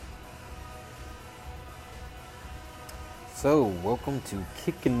So, welcome to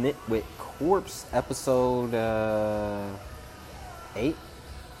Kicking It with Corpse, episode 8,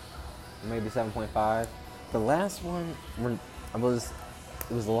 maybe 7.5. The last one, it was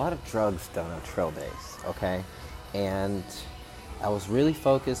a lot of drugs done on trail days, okay? And I was really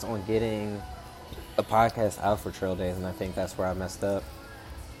focused on getting a podcast out for trail days, and I think that's where I messed up,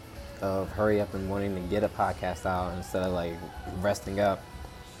 of hurry up and wanting to get a podcast out instead of like resting up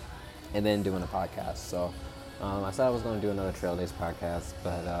and then doing a podcast. So I said I was going to do another Trail Days podcast,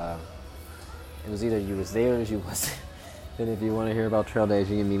 but it was either you was there or you wasn't. And if you want to hear about Trail Days,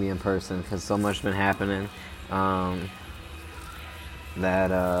 you can meet me in person, because so much been happening that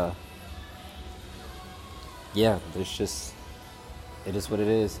there's just, it is what it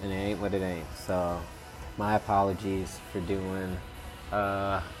is, and it ain't what it ain't. So my apologies for doing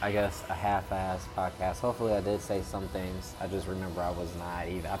I guess a half-assed podcast. Hopefully I did say some things. I just remember I was not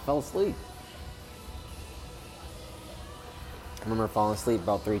either. I fell asleep. I remember falling asleep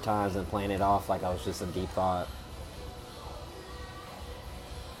about 3 times and playing it off like I was just in deep thought.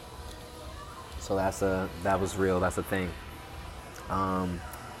 So that was real. That's a thing. I'm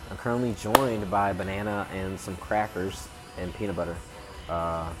currently joined by banana and some crackers and peanut butter.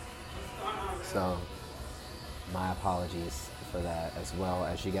 So my apologies for that, as well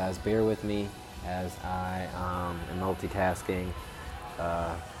as you guys bear with me as I am multitasking,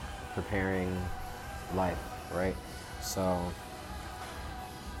 preparing life, right? So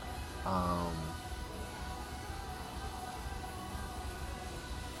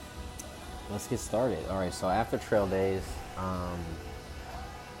let's get started. All right, so after Trail Days,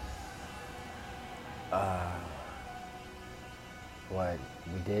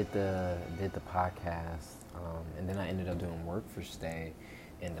 we did the podcast, and then I ended up doing work for Stay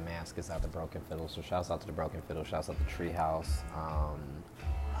in Damascus out the Broken Fiddle. So shouts out to the Broken Fiddle, shouts out to Treehouse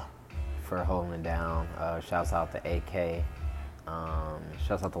for holding it down. Shouts out to AK,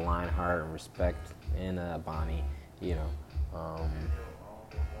 shouts out to Lionheart and Respect, and Bonnie,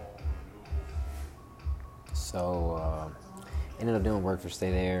 So ended up doing work for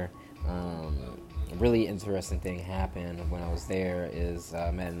Stay there. A really interesting thing happened when I was there is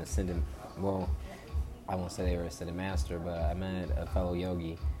I met an ascendant, well, I won't say they were ascendant master, but I met a fellow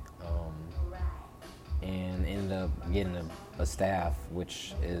yogi, and ended up getting a staff,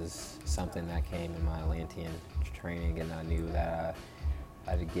 which is something that came in my Atlantean training, and I knew that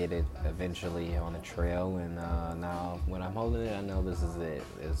I'd get it eventually on the trail, and now when I'm holding it, I know this is it.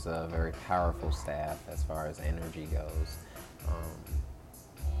 It's a very powerful staff as far as energy goes.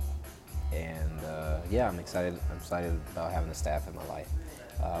 I'm excited. I'm excited about having a staff in my life.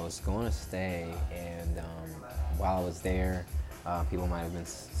 I was going to Stay, and while I was there, people might have been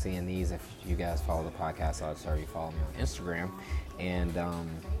seeing these. If you guys follow the podcast, odds are you follow me on Instagram. And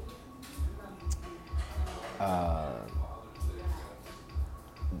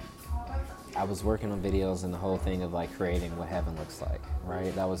I was working on videos, and the whole thing of like creating what heaven looks like,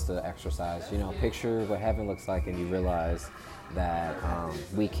 right? That was the exercise. Picture what heaven looks like, and you realize that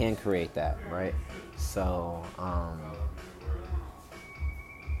we can create that, right? So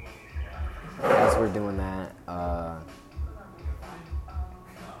as we're doing that,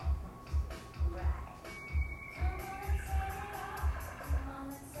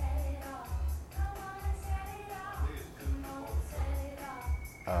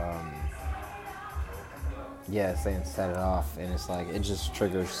 saying set it off, and it's like it just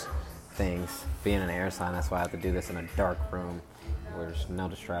triggers things. Being an air sign, that's why I have to do this in a dark room where there's no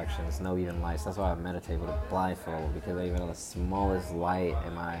distractions, no even lights. That's why I meditate with a blindfold, because even the smallest light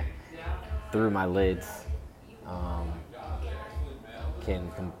through my lids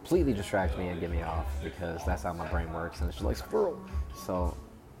can completely distract me and get me off, because that's how my brain works, and it's just like squirrel. So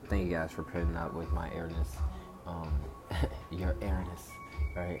thank you guys for putting up with my airness, your airness,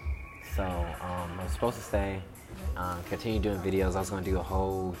 right? So I was supposed to stay, continue doing videos. I was going to do a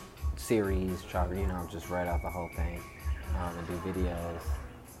whole series, try to, just write out the whole thing, and do videos.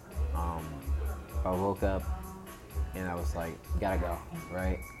 I woke up and I was like, gotta go,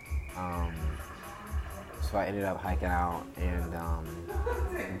 right? So I ended up hiking out and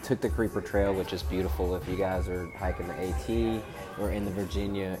took the Creeper Trail, which is beautiful. If you guys are hiking the AT or in the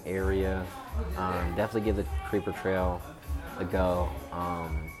Virginia area, definitely give the Creeper Trail a go.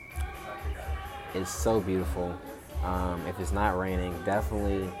 It's so beautiful. If it's not raining,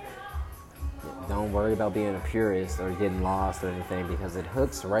 definitely don't worry about being a purist or getting lost or anything, because it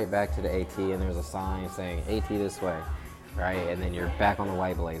hooks right back to the AT, and there's a sign saying AT this way, right? And then you're back on the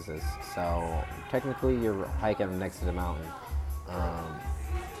White Blazes. So technically you're hiking next to the mountain.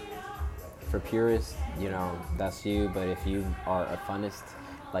 For purists, that's you. But if you are a funnist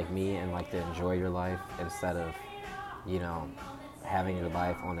like me and like to enjoy your life instead of you know, having your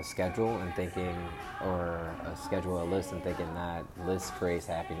life on a schedule and thinking, or a schedule, a list, and thinking that list creates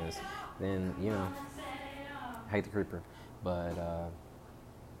happiness, then, you know, hike the creeper. But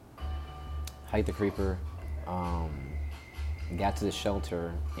hike the creeper, got to the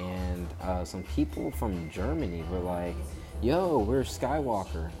shelter, and some people from Germany were like, yo, we're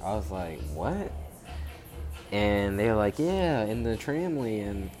Skywalker. I was like, what? And they were like, yeah, in the tramway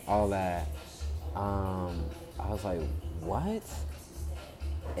and all that. I was like, what?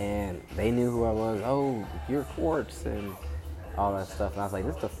 And they knew who I was. Oh, you're Quartz and all that stuff. And I was like,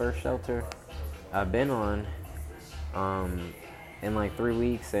 this is the first shelter I've been on in like 3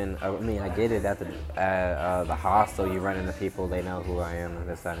 weeks. And I mean, I get it, at the hostel, you run into people, they know who I am and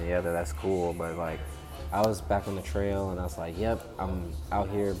this, that, and the other. That's cool. But like, I was back on the trail, and I was like, yep, I'm out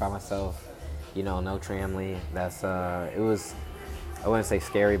here by myself. You know, no tramley. That's it was, I wouldn't say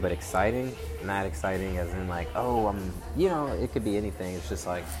scary, but exciting. Not exciting as in like, oh, you know, it could be anything. It's just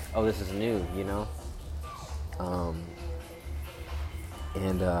like, oh, this is new, you know.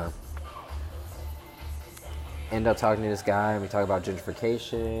 And end up talking to this guy, and we talk about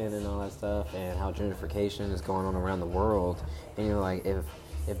gentrification and all that stuff, and how gentrification is going on around the world. And you're like, if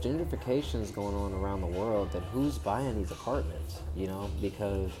gentrification is going on around the world, then who's buying these apartments? You know,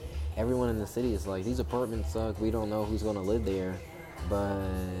 because everyone in the city is like, these apartments suck. We don't know who's going to live there, but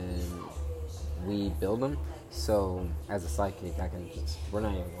we build them. So as a psychic, we're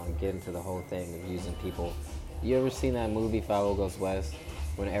not even going to get into the whole thing of using people. You ever seen that movie 5 Goes West,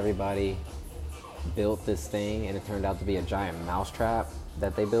 when everybody built this thing and it turned out to be a giant mousetrap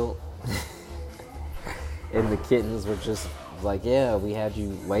that they built? And the kittens were just like, yeah, we had you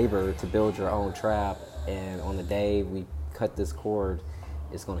labor to build your own trap, and on the day we cut this cord,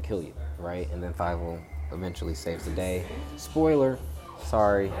 it's going to kill you, right? And then 5 eventually saves the day. Spoiler,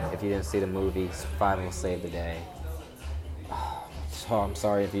 sorry if you didn't see the movie, 5 will save the day. So I'm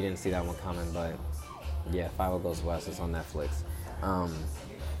sorry if you didn't see that one coming, but yeah, 5 Goes West is on Netflix.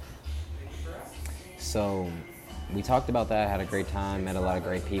 So we talked about that, had a great time, met a lot of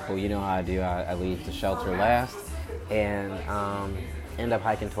great people. You know how I do, I leave the shelter last, and end up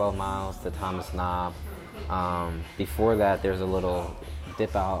hiking 12 miles to Thomas Knob. Before that, there's a little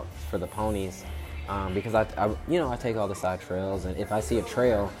dip out for the ponies, because I take all the side trails, and if I see a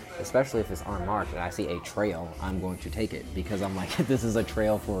trail, especially if it's unmarked, and I see a trail, I'm going to take it, because I'm like, this is a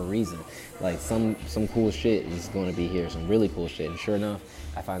trail for a reason. Like, some cool shit is going to be here, some really cool shit. And sure enough,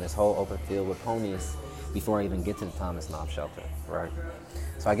 I find this whole open field with ponies before I even get to the Thomas Knob shelter, right?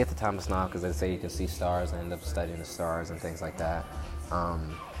 So I get to Thomas Knob because they say you can see stars. I end up studying the stars and things like that.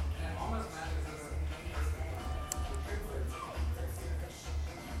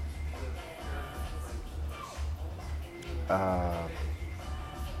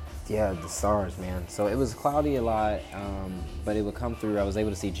 Yeah, the stars, man. So it was cloudy a lot, but it would come through. I was able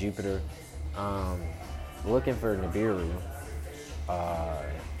to see Jupiter. Looking for Nibiru.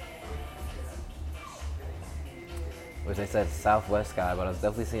 Which they said southwest sky, but I was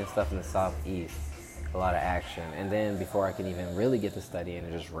definitely seeing stuff in the southeast. A lot of action. And then before I could even really get to studying,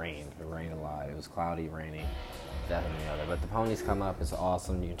 it just rained. It rained a lot. It was cloudy, raining, definitely other. But the ponies come up. It's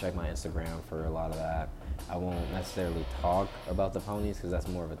awesome. You can check my Instagram for a lot of that. I won't necessarily talk about the ponies because that's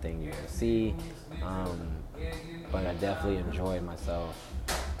more of a thing you can see. But I definitely enjoyed myself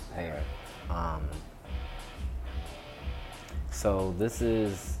there. So this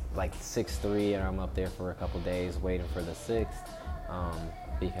is like 6-3, and I'm up there for a couple days waiting for the 6th,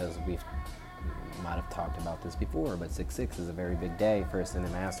 because we might have talked about this before, but 6/6 is a very big day for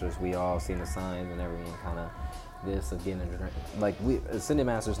Ascended Masters. We all seen the signs and everyone kind of this of getting like we Ascended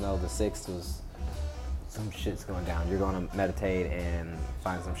Masters know the 6th was some shit's going down. You're going to meditate and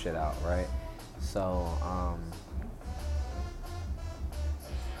find some shit out, right? So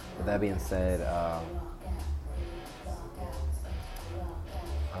with that being said,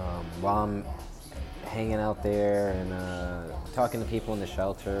 while I'm hanging out there and talking to people in the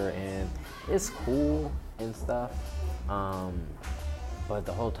shelter, and it's cool and stuff, but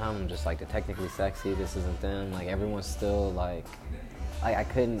the whole time I'm just like, the technically sexy, this isn't them. Like, everyone's still like I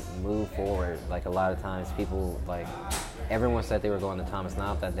couldn't move forward. Like, a lot of times people, like, everyone said they were going to Thomas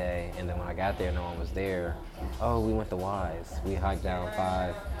Knob that day, and then when I got there, no one was there. Oh, we went to Wise. We hiked down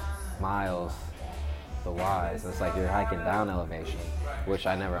 5 miles the Wise. It's like you're hiking down elevation, which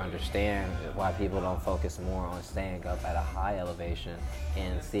I never understand why people don't focus more on staying up at a high elevation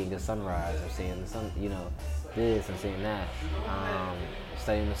and seeing the sunrise, or seeing the sun, you know, this and seeing that,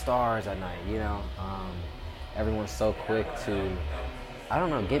 studying the stars at night, you know. Everyone's so quick to, I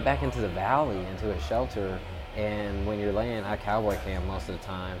don't know, get back into the valley, into a shelter, and when you're laying at cowboy camp most of the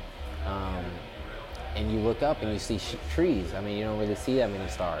time, and you look up and you see trees. I mean, you don't really see that many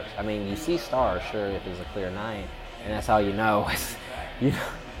stars. I mean, you see stars, sure, if it's a clear night, and that's how you know. You know,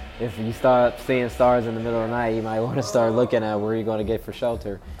 if you start seeing stars in the middle of the night, you might want to start looking at where you're going to get for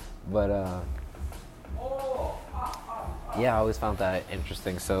shelter. But yeah, I always found that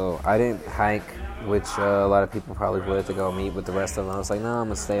interesting. So I didn't hike, which a lot of people probably would, to go meet with the rest of them. I was like, no, I'm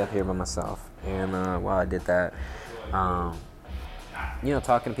gonna stay up here by myself. And while I did that, you know,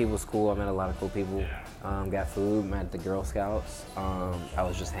 talking to people was cool. I met a lot of cool people. Got food, met the Girl Scouts. I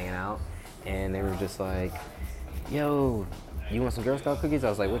was just hanging out, and they were just like, yo, you want some Girl Scout cookies? I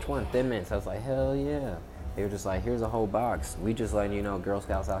was like, which one? Thin Mints. I was like, hell yeah. They were just like, here's a whole box. We just letting you know Girl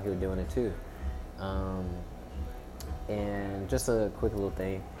Scouts out here doing it too. And just a quick little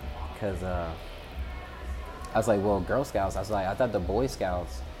thing, because I was like, well, Girl Scouts, I was like, I thought the Boy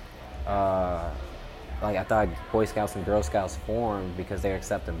Scouts, I thought Boy Scouts and Girl Scouts formed because they're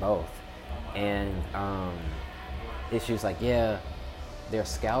accepting both. And she was like, yeah, they're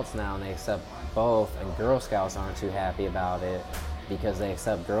Scouts now and they accept both, and Girl Scouts aren't too happy about it because they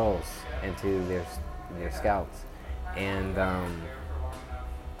accept girls into their Scouts. And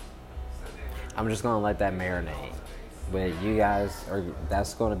I'm just going to let that marinate. But you guys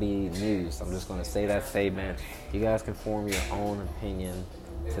that's going to be news. I'm just going to say that statement. You guys can form your own opinion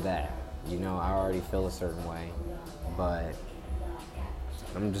to that. You know, I already feel a certain way, but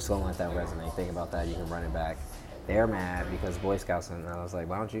I'm just going to let that resonate. Think about that. You can run it back. They're mad because Boy Scouts, and I was like,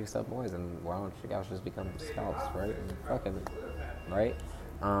 why don't you accept boys, and why don't you guys just become Scouts, right? And fuck it, right?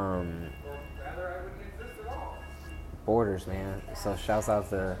 Borders, man. So shouts out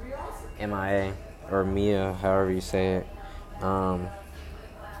to MIA, or Mia, however you say it, and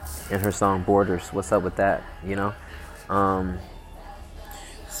her song Borders. What's up with that, you know?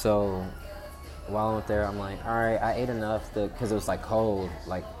 So while I went there, I'm like, all right, I ate enough because it was like cold.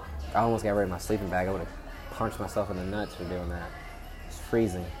 Like, I almost got rid of my sleeping bag. I would have punched myself in the nuts for doing that. It's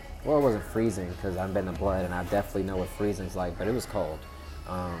freezing. Well, it wasn't freezing because I've been in blood and I definitely know what freezing's like, but it was cold.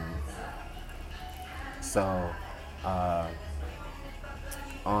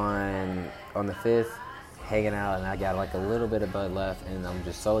 On the 5th, hanging out, and I got like a little bit of bud left, and I'm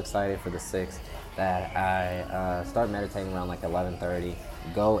just so excited for the 6th that I start meditating around like 11:30,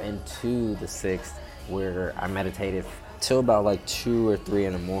 go into the 6th where I meditated till about like 2 or 3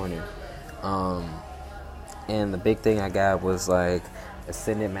 in the morning. And the big thing I got was like,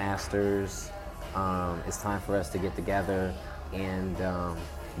 Ascended Masters, it's time for us to get together, and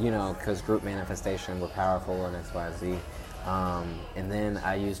you know, because group manifestation, we're powerful and XYZ. And then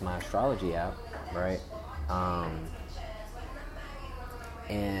I use my astrology app, right?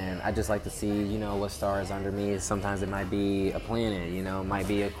 And I just like to see, you know, what star is under me. Sometimes it might be a planet, you know, it might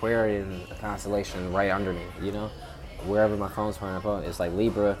be Aquarian, a constellation right under me, you know? Wherever my phone's pointing up on, it's like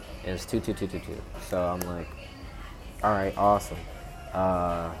Libra, and it's 22222. So I'm like, all right, awesome.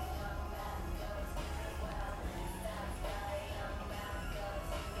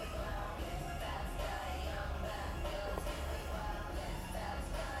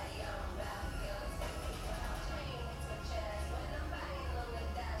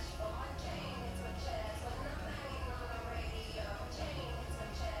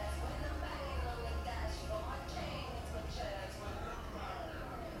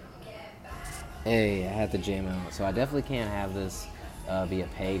 Hey, I had to jam out. So I definitely can't have this be a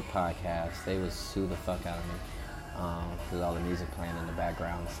paid podcast. They would sue the fuck out of me because all the music playing in the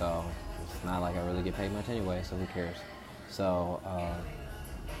background. So it's not like I really get paid much anyway, so who cares? So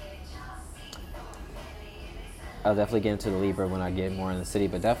I'll definitely get into the Libra when I get more in the city,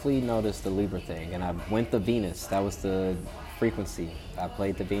 but definitely notice the Libra thing. And I went to Venus. That was the frequency. I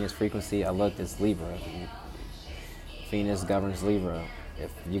played the Venus frequency. I looked, it's Libra. Venus governs Libra.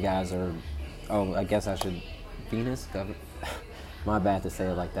 If you guys are... Oh, I guess I should... Venus govern... My bad to say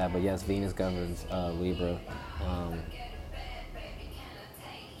it like that, but yes, Venus governs Libra.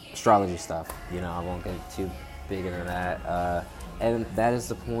 Astrology stuff, you know, I won't get too big into that. And that is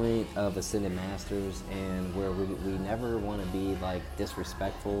the point of Ascended Masters, and where we never want to be, like,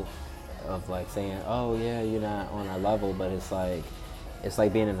 disrespectful of, like, saying, oh, yeah, you're not on our level, but it's like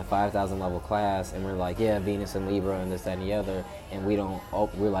being in the 5,000 level class, and we're like, yeah, Venus and Libra and this, that, and the other, and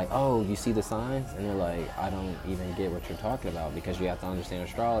we're like, oh, you see the signs? And they're like, I don't even get what you're talking about, because you have to understand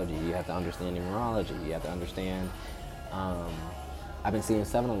astrology, you have to understand numerology, you have to understand, I've been seeing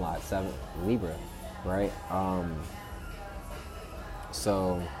 7 a lot, 7, Libra, right?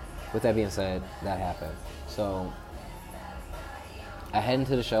 So, with that being said, that happened. So, I head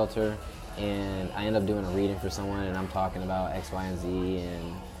into the shelter, and I end up doing a reading for someone, and I'm talking about X, Y, and Z,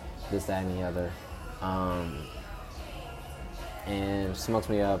 and this, that, and the other. and smokes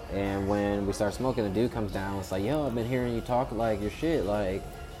me up. And when we start smoking, the dude comes down. It's like, yo, I've been hearing you talk like your shit, like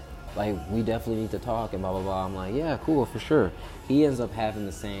we definitely need to talk and blah blah blah. I'm like, yeah, cool, for sure. He ends up having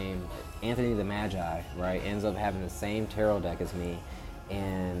the same Anthony the Magi, right? Ends up having the same tarot deck as me,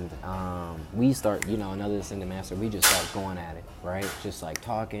 and we start, another Ascended Master. We just start going at it, right? Just like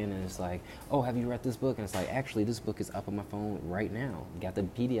talking, and it's like, oh, have you read this book? And it's like, actually, this book is up on my phone right now. Got the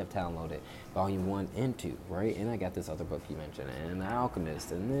PDF downloaded, volume 1 and 2, right? And I got this other book you mentioned, and The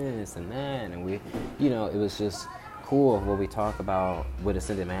Alchemist, and this and that, and we, it was just cool. What we talk about with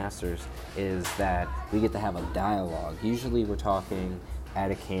Ascended Masters is that we get to have a dialogue. Usually we're talking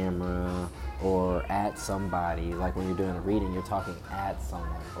at a camera or at somebody. Like when you're doing a reading, you're talking at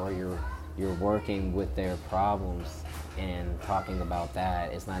someone, or you're working with their problems and talking about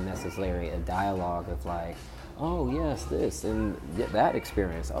that. It's not necessarily a dialogue of like, oh yes, this and that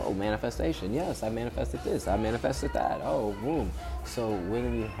experience. Oh, manifestation. Yes, I manifested this. I manifested that. Oh, boom. So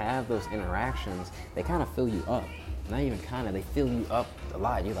when you have those interactions, they kind of fill you up. Not even kind of, they fill you up a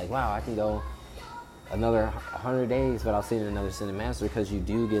lot. You're like, wow, I can go another 100 days without seeing another Ascended Master, because you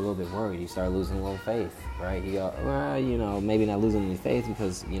do get a little bit worried. You start losing a little faith, right? You go, well, maybe not losing any faith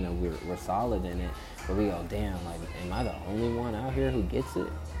because, we're solid in it. But we go, damn, like, am I the only one out here who gets it?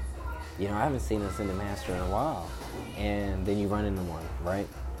 I haven't seen an Ascended Master in a while. And then you run into one, right?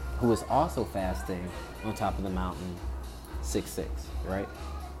 Who is also fasting on top of the mountain, 6'6", right?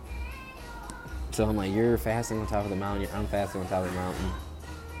 So I'm like, you're fasting on top of the mountain, I'm fasting on top of the mountain.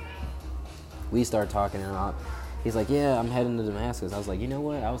 We start talking and he's like, yeah, I'm heading to Damascus. I was like, you know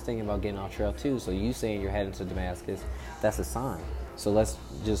what? I was thinking about getting off trail too. So you saying you're heading to Damascus, that's a sign. So let's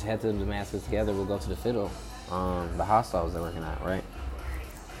just head to Damascus together. We'll go to the Fiddle, the hostels they're working at, right?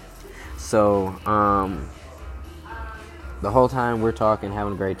 So the whole time we're talking,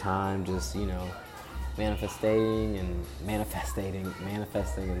 having a great time, just, manifesting and this,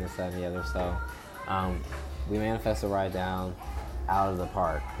 that, and the other. So we manifest a ride down out of the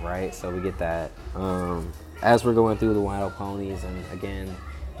park, right? So we get that. As we're going through the Wild Ponies, and again,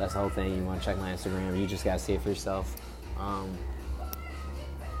 that's the whole thing. You want to check my Instagram. You just got to see it for yourself.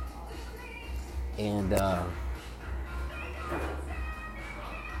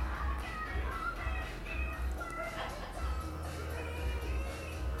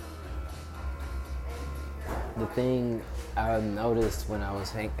 The thing I noticed when I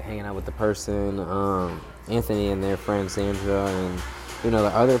was hanging out with the person, Anthony and their friend Sandra, and the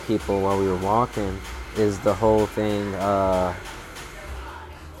other people while we were walking, is the whole thing,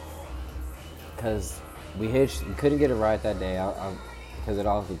 because we couldn't get a ride that day, because it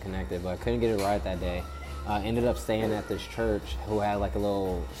all connected, but I couldn't get a ride that day. Ended up staying at this church who had like a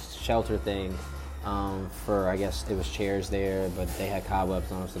little shelter thing, for, I guess it was chairs there, but they had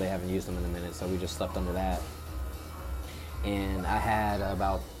cobwebs on them, so they haven't used them in a minute, so we just slept under that. And I had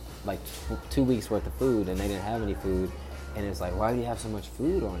about like 2 weeks worth of food, and they didn't have any food. And it's like, why do you have so much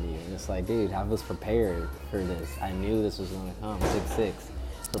food on you? And it's like, dude, I was prepared for this. I knew this was going to come. 6'6",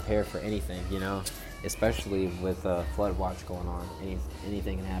 prepared for anything, especially with flood watch going on.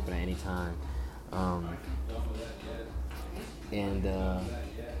 Anything can happen at any time.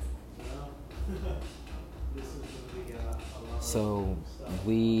 So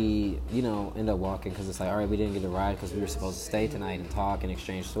we, end up walking, because it's like, all right, we didn't get a ride because we were supposed to stay tonight and talk and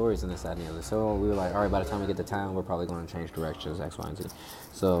exchange stories and this, that, and the other. So we were like, all right, by the time we get to town, we're probably going to change directions, X, Y, and Z.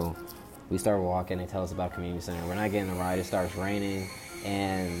 So we start walking. They tell us about community center. We're not getting a ride. It starts raining,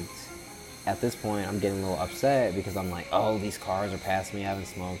 and at this point, I'm getting a little upset because I'm like, oh, these cars are passing me. I haven't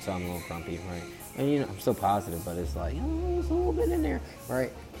smoked, so I'm a little grumpy, right? And I'm still positive, but it's like, there's a little bit in there,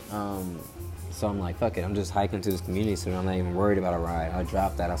 right? So I'm like, fuck it, I'm just hiking to this community center. I'm not even worried about a ride. I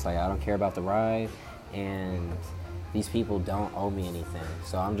dropped that. I was like, I don't care about the ride, and these people don't owe me anything.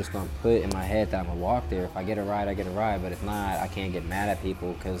 So I'm just going to put in my head that I'm going to walk there. If I get a ride, I get a ride. But if not, I can't get mad at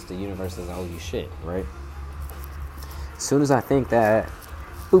people because the universe doesn't owe you shit, right? As soon as I think that,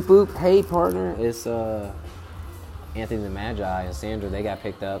 boop, boop, hey, partner, it's Anthony the Magi and Sandra. They got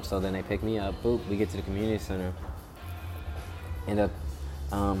picked up, so then they pick me up. Boop, we get to the community center. End up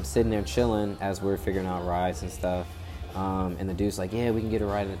sitting there chilling as we're figuring out rides and stuff. And the dude's like, yeah, we can get a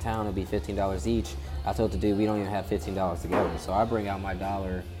ride in the town. It'll be $15 each. I told the dude, we don't even have $15 together. So I bring out my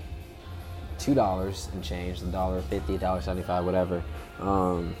 $2 and change, the $1.50, $1.75, whatever.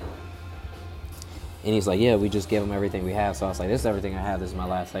 And he's like, yeah, we just give him everything we have. So I was like, this is everything I have. This is my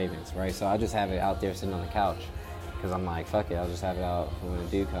last savings, right? So I just have it out there sitting on the couch because I'm like, fuck it, I'll just have it out when the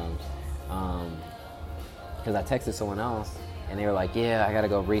dude comes. Because I texted someone else, and they were like, yeah, I got to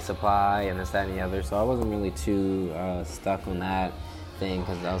go resupply and this, that, and the other. So I wasn't really too stuck on that thing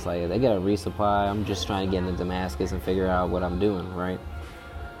because I was like, they got a resupply. I'm just trying to get into Damascus and figure out what I'm doing, right?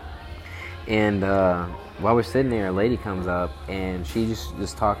 And while we're sitting there, a lady comes up and she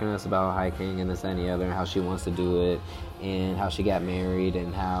just talking to us about hiking and this and the other, and how she wants to do it, and how she got married,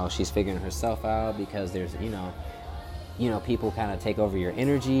 and how she's figuring herself out because there's people kind of take over your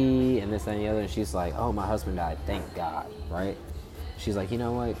energy and this and the other. And she's like, oh, my husband died, thank God, right? She's like, you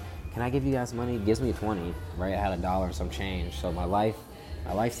know what? Can I give you guys money? Gives me 20, right? I had $1 and some change, so my life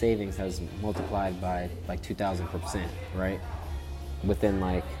savings has multiplied by like 2,000%, right? Within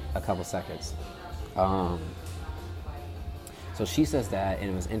like a couple seconds. So she says that, and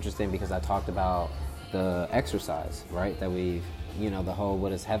it was interesting because I talked about the exercise, right? That we've, the whole what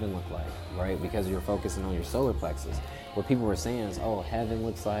does heaven look like, right? Because you're focusing on your solar plexus. What people were saying is, oh, heaven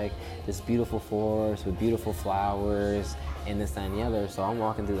looks like this beautiful forest with beautiful flowers and this, that, and the other. So I'm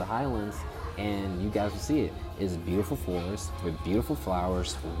walking through the highlands, and you guys will see it. It's a beautiful forest with beautiful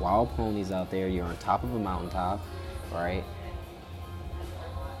flowers, wild ponies out there. You're on top of a mountaintop, right?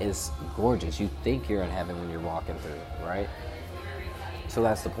 It's gorgeous. You think you're in heaven when you're walking through it, right? So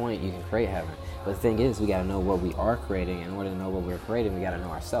that's the point. You can create heaven. But the thing is, we got to know what we are creating. In order to know what we're creating, we got to know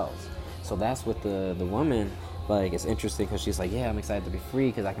ourselves. So that's what the woman, like, it's interesting because she's like, yeah, I'm excited to be free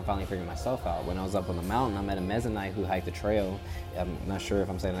because I can finally figure myself out. When I was up on the mountain, I met a Mennonite who hiked the trail. I'm not sure if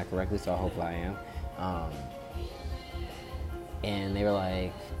I'm saying that correctly, so hopefully I am. And they were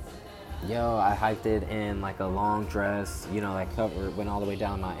like, yo, I hiked it in like a long dress, that went all the way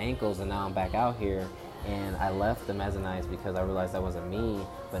down my ankles, and now I'm back out here. And I left the Mennonites because I realized that wasn't me.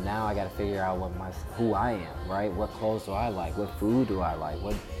 But now I got to figure out who I am, right? What clothes do I like? What food do I like?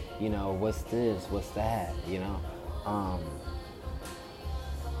 What, what's this? What's that?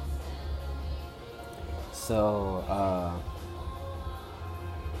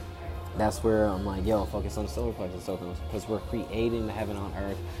 That's where I'm like, yo, focus on the solar plexus, because we're creating the heaven on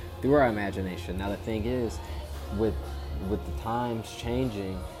earth through our imagination. Now the thing is, with the times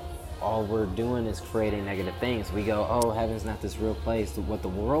changing, all we're doing is creating negative things. We go, oh, heaven's not this real place. What the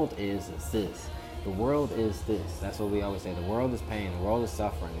world is this. The world is this. That's what we always say. The world is pain. The world is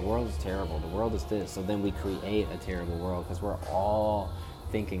suffering. The world is terrible. The world is this. So then we create a terrible world because we're all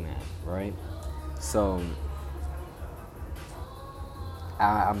thinking that, right? So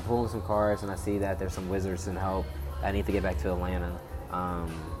I'm pulling some cards, and I see that there's some wizards in help. I need to get back to Atlanta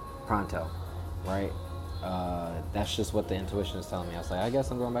pronto, right? That's just what the intuition is telling me. I was like, I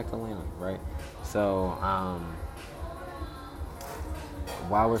guess I'm going back to Atlanta, right? So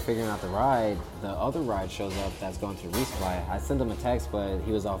while we're figuring out the ride, the other ride shows up that's going to resupply. I sent him a text, but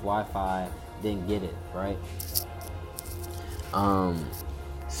he was off Wi-Fi, didn't get it, right?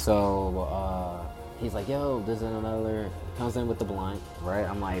 He's like, yo, this is another, comes in with the blunt, right?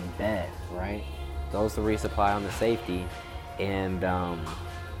 I'm like, bet, right? Goes to resupply on the safety, and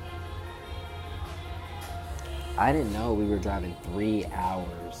I didn't know we were driving 3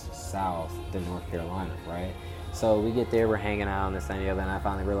 hours south to North Carolina, right? So we get there, we're hanging out and this and the other, and I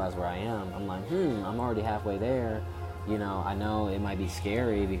finally realize where I am. I'm like, I'm already halfway there. I know it might be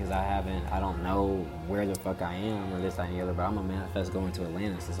scary because I don't know where the fuck I am or this, that, and the other, but I'm going to manifest going to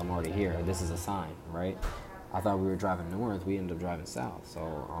Atlanta since I'm already here. This is a sign, right? I thought we were driving north. We ended up driving south.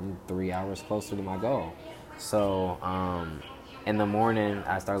 So I'm 3 hours closer to my goal. So in the morning,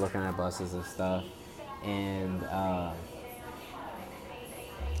 I start looking at buses and stuff, and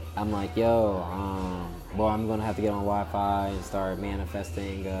I'm like, yo, I'm going to have to get on Wi-Fi and start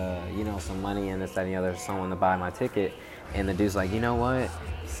manifesting, some money and this, that, and the other, someone to buy my ticket. And the dude's like, you know what?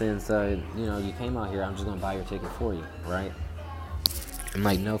 Since, you came out here, I'm just going to buy your ticket for you, right? I'm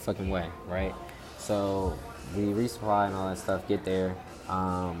like, no fucking way, right? So we resupply and all that stuff, get there.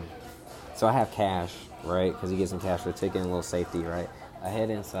 So I have cash, right? Because you get some cash for the ticket and a little safety, right? I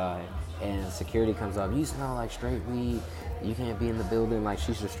head inside, and security comes up. You smell like straight weed. You can't be in the building. Like,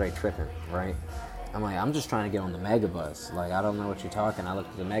 she's just straight tripping, right? I'm like, I'm just trying to get on the megabus. Like, I don't know what you're talking. I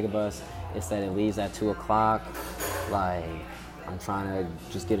looked at the megabus. It said it leaves at 2 o'clock. Like, I'm trying to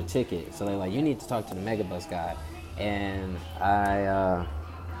just get a ticket. So they're like, you need to talk to the megabus guy. And I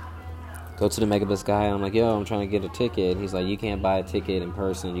go to the megabus guy. And I'm like, yo, I'm trying to get a ticket. And he's like, you can't buy a ticket in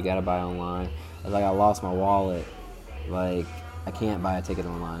person. You got to buy online. I was like, I lost my wallet. Like, I can't buy a ticket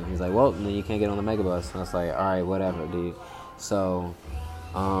online. He's like, well, then you can't get on the megabus. And I was like, all right, whatever, dude. So,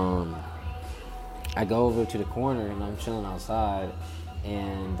 I go over to the corner, and I'm chilling outside,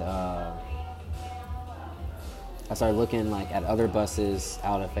 and I started looking, like, at other buses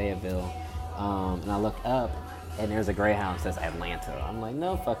out of Fayetteville, and I look up, and there's a Greyhound that says Atlanta. I'm like,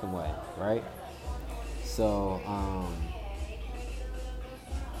 no fucking way, right? So,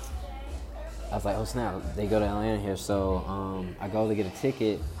 I was like, oh snap, they go to Atlanta here. So I go to get a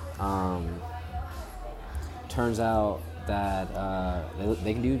ticket. Turns out that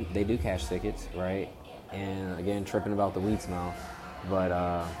they do cash tickets, right? And again, tripping about the weed smell,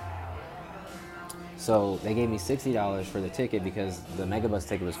 but so they gave me $60 for the ticket because the Megabus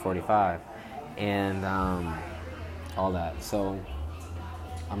ticket was $45, and all that. So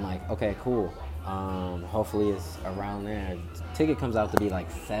I'm like, okay, cool. Hopefully it's around there. Ticket comes out to be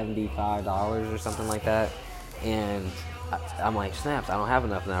like $75 or something like that, and I'm like, snaps, I don't have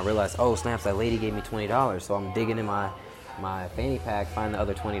enough. And I realized, oh snaps, that lady gave me $20. So I'm digging in my fanny pack, find the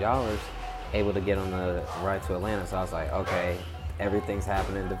other $20, able to get on the ride to Atlanta. So I was like, okay, everything's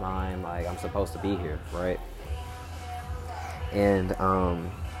happening divine. Like I'm supposed to be here, right? And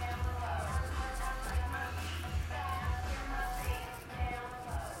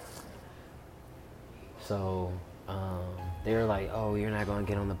so they were like, oh, you're not going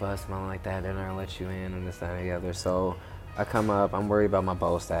to get on the bus, something like that. They're not going to let you in and this, that, and the other. So I come up, I'm worried about my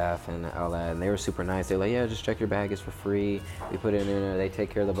bow staff and all that. And they were super nice. They're like, yeah, just check your baggage for free. We put it in there. They take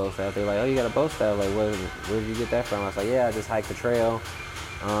care of the bow staff. They're like, oh, you got a bow staff? Like, where did you get that from? I was like, yeah, I just hiked the trail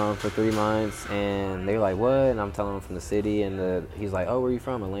for 3 months. And they were like, what? And I'm telling them from the city. And he's like, oh, where are you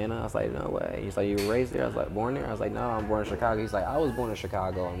from? Atlanta? I was like, no way. He's like, you were raised there? I was like, born there? I was like, no, I'm born in Chicago. He's like, I was born in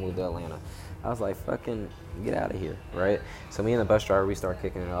Chicago and moved to Atlanta. I was like, fucking get out of here, right? So me and the bus driver, we started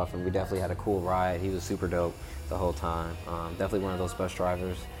kicking it off, and we definitely had a cool ride. He was super dope the whole time. Definitely one of those bus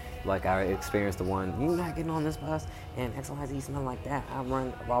drivers. Like, I experienced the one, you're not getting on this bus, and X, Y, Z, something like that. I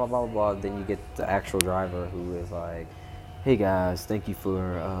run, blah, blah, blah, blah. Then you get the actual driver who is like, hey guys, thank you for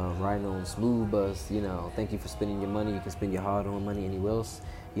riding on Smooth Bus. You know, thank you for spending your money. You can spend your hard-earned money anywhere else.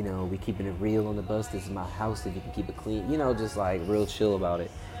 You know, we keeping it real on the bus. This is my house if you can keep it clean. You know, just like real chill about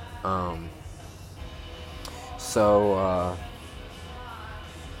it. So,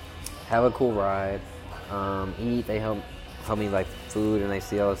 have a cool ride, eat, they help me like food, and they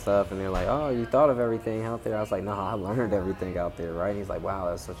see all the stuff, and they're like, oh, you thought of everything out there? I was like, no, I learned everything out there, right? And he's like, wow,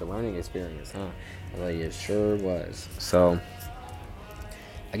 that's such a learning experience, huh? I was like, it sure was. So,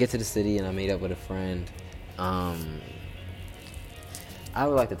 I get to the city, and I meet up with a friend. I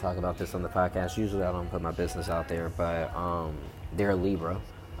would like to talk about this on the podcast. Usually I don't put my business out there, but they're a Libra,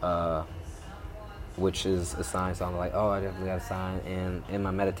 which is a sign. So I'm like, oh, I definitely got a sign. And in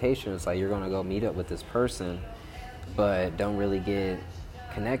my meditation, it's like, you're going to go meet up with this person, but don't really get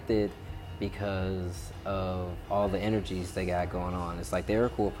connected because of all the energies they got going on. It's like they're a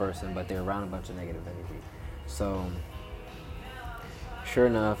cool person, but they're around a bunch of negative energy. So sure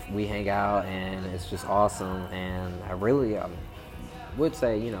enough, we hang out, and it's just awesome. And I really would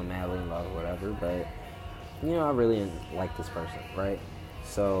say, you know, madly in love or whatever, but, you know, I really like this person, right?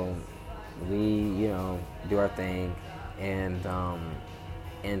 So we, you know, do our thing, and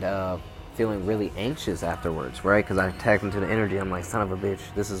end up feeling really anxious afterwards, right? Because I tagged into the energy. I'm like, son of a bitch,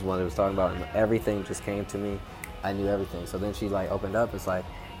 this is what it was talking about, and everything just came to me. I knew everything. So then she like opened up. It's like,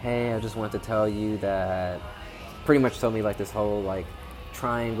 hey, I just wanted to tell you that. Pretty much told me like this whole like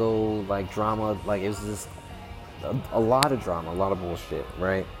triangle like drama. Like it was just a lot of drama, a lot of bullshit,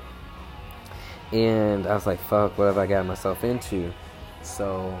 right? And I was like, fuck, what have I got myself into?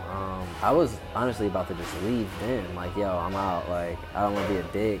 So I was honestly about to just leave then. Like, yo, I'm out. Like, I don't want to be a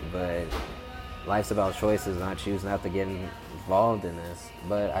dick, but life's about choices, and I choose not to get involved in this.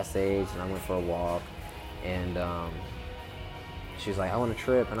 But I stayed, and I went for a walk, and she was like, I want to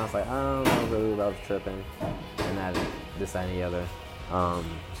trip. And I was like, I don't know really about tripping, and this, that, and the other.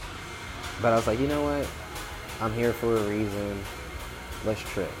 But I was like, you know what? I'm here for a reason. Let's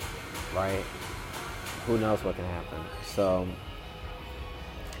trip, right? Who knows what can happen? So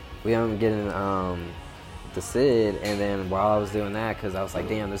we ended up getting the Sid, and then while I was doing that, because I was like,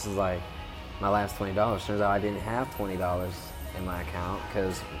 damn, this is like my last $20. Turns out I didn't have $20 in my account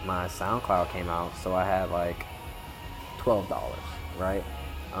because my SoundCloud came out, so I had like $12, right?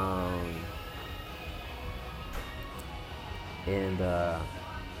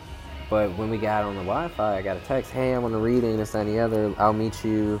 But when we got on the Wi-Fi, I got a text, hey, I'm on a reading, this, that, and the other. I'll meet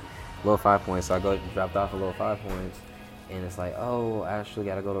you, little 5 points. So I dropped off a little 5 points. And it's like, oh, I actually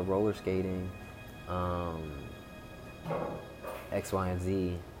got to go to roller skating, X, Y, and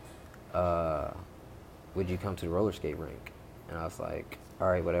Z. Would you come to the roller skate rink? And I was like, all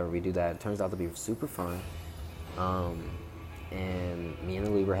right, whatever, we do that. It turns out to be super fun. And me and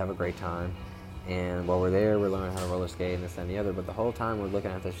the Libra have a great time. And while we're there, we're learning how to roller skate and this and the other. But the whole time we're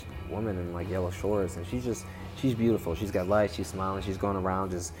looking at this woman in like yellow shorts, and she's beautiful. She's got lights, she's smiling, she's going around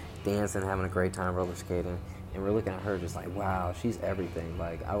just dancing, having a great time roller skating. And we're looking at her just like, wow, she's everything.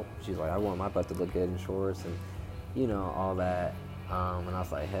 Like, she's like, I want my butt to look good in shorts and, you know, all that. And I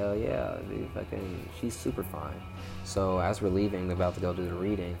was like, hell yeah, dude, fucking, she's super fine. So as we're leaving, about to go do the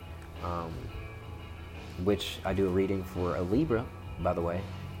reading, which I do a reading for a Libra, by the way,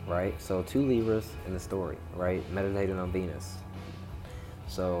 right? So 2 Libras in the story, right? Meditating on Venus.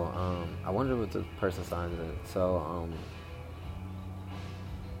 So I wonder what the person signs in. So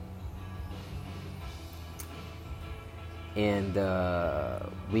and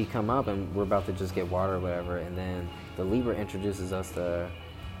we come up and we're about to just get water or whatever, and then the Libra introduces us to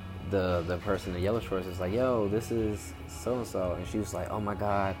the person in yellow shorts. Is like, yo, this is so and so, and she was like, oh my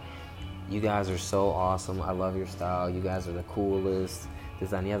god, you guys are so awesome, I love your style, you guys are the coolest, this,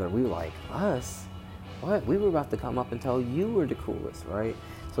 that, and the other. We were like, us? What? We were about to come up and tell you we're the coolest, right?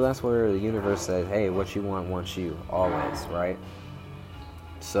 So that's where the universe says, hey, what you want wants you, always, right?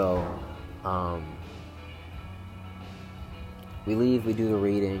 So we leave, we do the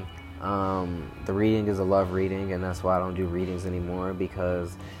reading. The reading is a love reading, and that's why I don't do readings anymore,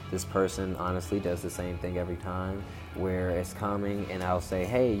 because this person honestly does the same thing every time, where it's coming and I'll say,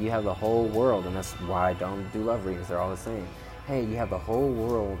 hey, you have the whole world, and that's why I don't do love readings. They're all the same. Hey, you have the whole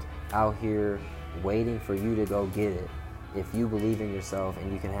world out here waiting for you to go get it, if you believe in yourself,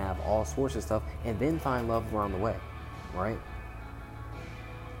 and you can have all sorts of stuff and then find love around the way, right?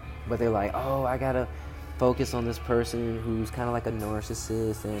 But they're like, oh, I gotta focus on this person who's kind of like a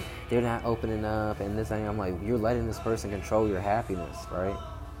narcissist and they're not opening up and this thing. I'm like, you're letting this person control your happiness, right?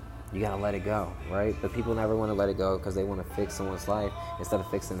 You gotta let it go, right? But people never want to let it go because they want to fix someone's life instead of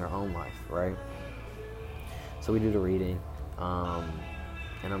fixing their own life, right? So we do the reading,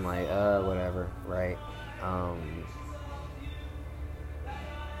 and I'm like, whatever, right?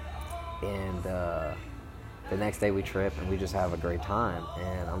 And the next day we trip and we just have a great time,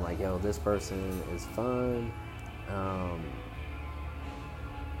 and I'm like, yo, this person is fun,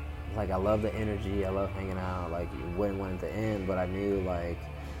 like I love the energy, I love hanging out, like it wouldn't want it to end, but I knew like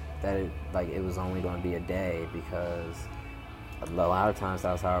that it was only going to be a day, because a lot of times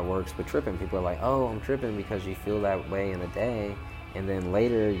that's how it works with tripping. People are like, oh, I'm tripping because you feel that way in a day, and then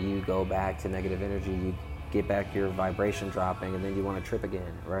later you go back to negative energy, you get back your vibration dropping, and then you want to trip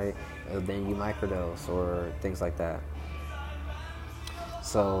again, right? Then you microdose or things like that.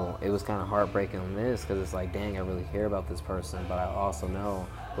 So it was kind of heartbreaking on this, because it's like, dang, I really care about this person, but I also know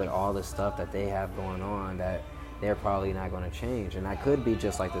with all the stuff that they have going on that they're probably not going to change. And I could be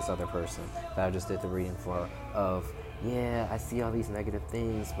just like this other person that I just did the reading for, of, yeah, I see all these negative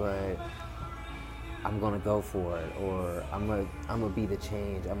things, but I'm going to go for it, or I'm going to be the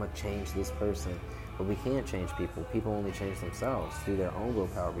change, I'm going to change this person. But we can't change people. People only change themselves through their own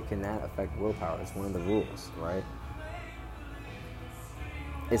willpower. We cannot affect willpower. It's one of the rules, right?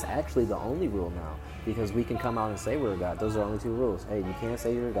 It's actually the only rule now, because we can come out and say we're a god. Those are only 2 rules. Hey, you can't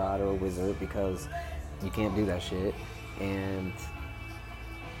say you're a god or a wizard, because you can't do that shit. And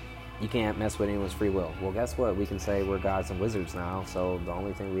you can't mess with anyone's free will. Well, guess what? We can say we're gods and wizards now. So the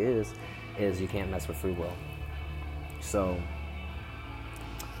only thing we is you can't mess with free will. So,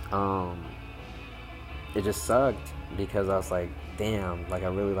 it just sucked, because I was like, damn, like I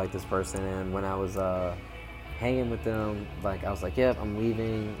really like this person. And when I was hanging with them, like I was like, yep, I'm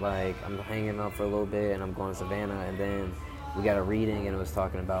leaving, like I'm hanging out for a little bit and I'm going to Savannah. And then we got a reading and it was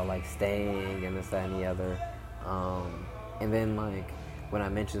talking about like staying and this, that, and the other. And then like when I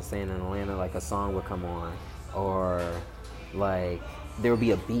mentioned staying in Atlanta, like a song would come on, or like there would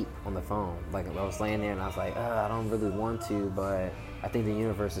be a beep on the phone. Like I was laying there and I was like, I don't really want to, but I think the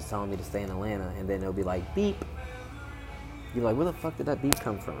universe is telling me to stay in Atlanta. And then it'll be like, beep. You're like, where the fuck did that beep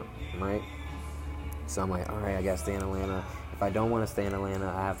come from, right? So I'm like, all right, I gotta stay in Atlanta. If I don't want to stay in Atlanta,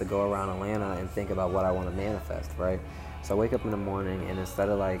 I have to go around Atlanta and think about what I want to manifest, right? So I wake up in the morning, and instead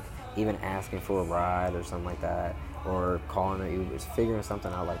of like even asking for a ride or something like that, or calling an Uber, figuring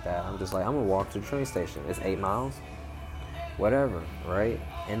something out like that, I'm just like, I'm gonna walk to the train station. It's 8 miles, whatever, right?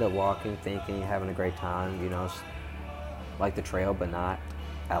 End up walking, thinking, having a great time, you know, like the trail, but not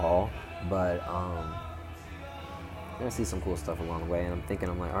at all. But I see some cool stuff along the way, and I'm thinking,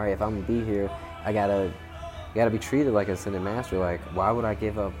 I'm like, all right, if I'm gonna be here, I gotta be treated like a ascended master. Like, why would I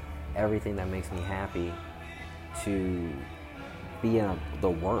give up everything that makes me happy to be in the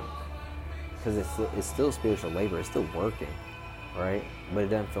work? Because it's still spiritual labor. It's still working, right? But it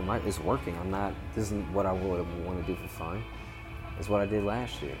doesn't feel like it's working. This isn't what I would want to do for fun. It's what I did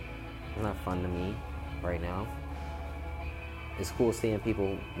last year. It's not fun to me right now. It's cool seeing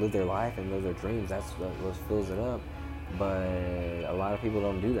people live their life and live their dreams. That's what fills it up. But a lot of people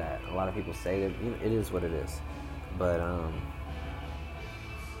don't do that. A lot of people say that, you know, it is what it is. But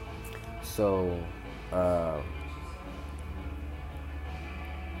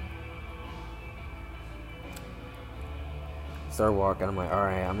start walking. I'm like, all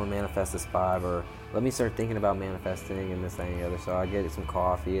right, I'm gonna manifest this 5, or let me start thinking about manifesting and this, that, and the other. So I get some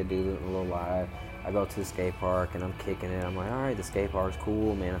coffee, I do a little live. I go to the skate park and I'm kicking it. I'm like, all right, the skate park's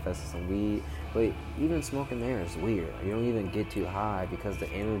cool, manifesting some weed. But even smoking there is weird. You don't even get too high because the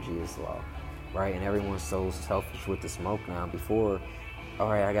energy is low, right? And everyone's so selfish with the smoke now. Before, all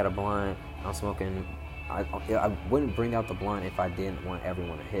right, I got a blunt, I'm smoking. I wouldn't bring out the blunt if I didn't want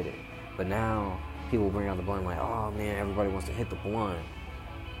everyone to hit it. But now people bring out the blunt like, oh man, everybody wants to hit the blunt.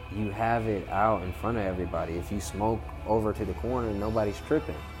 You have it out in front of everybody. If you smoke over to the corner, nobody's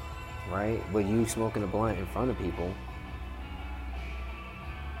tripping, right? But you smoking a blunt in front of people,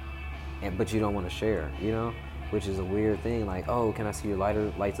 but you don't want to share, you know? Which is a weird thing. Like, oh, can I see your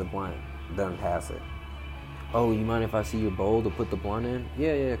lighter? Lights a blunt. Doesn't pass it. Oh, you mind if I see your bowl to put the blunt in?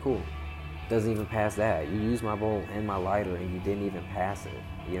 Yeah, cool. Doesn't even pass that. You used my bowl and my lighter and you didn't even pass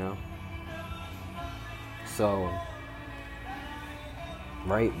it, you know? So,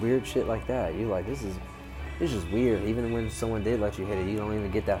 right, weird shit like that. You're like, this is weird. Even when someone did let you hit it, you don't even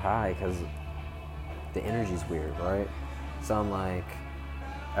get that high because the energy's weird, right? So I'm like,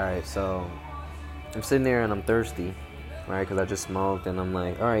 all right, so I'm sitting there and I'm thirsty, right? Because I just smoked and I'm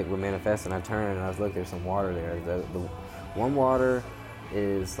like, all right, we're manifesting. I turned and I was like, there's some water there. The one water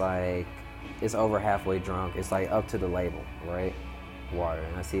is like, it's over halfway drunk. It's like up to the label, right? Water.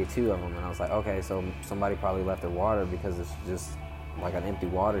 And I see 2 of them and I was like, okay, so somebody probably left their water because it's just like an empty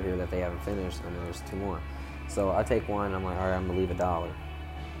water here that they haven't finished and there's 2 more. So I take one, I'm like, all right, I'm gonna leave $1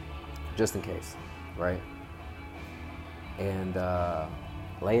 just in case, right? And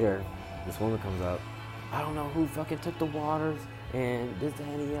later, this woman comes up, I don't know who fucking took the waters and this, that,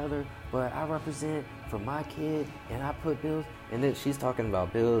 and the other, but I represent for my kid and I put bills. And then she's talking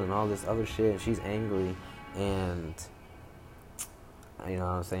about bills and all this other shit and she's angry and, you know,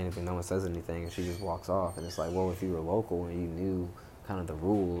 I don't say anything, no one says anything, and she just walks off. And it's like, well, if you were local and you knew kind of the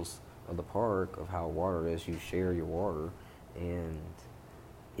rules of the park, of how water is, you share your water, and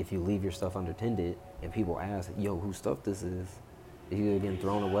if you leave your stuff unattended and people ask, yo, whose stuff this is, it's either getting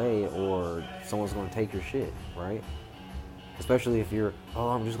thrown away or someone's going to take your shit, right? Especially if you're, oh,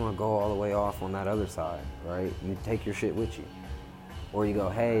 I'm just going to go all the way off on that other side, right? You take your shit with you. Or you go,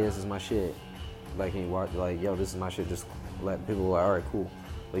 hey, this is my shit. Like, and you watch, like, yo, this is my shit. Just let people like, all right, cool.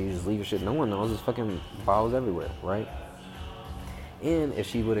 But you just leave your shit. No one knows. There's fucking bottles everywhere, right? And if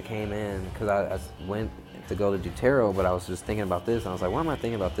she would have came in, because I went to go to do tarot, but I was just thinking about this. And I was like, why am I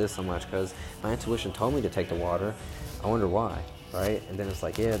thinking about this so much? Because my intuition told me to take the water. I wonder why, right? And then it's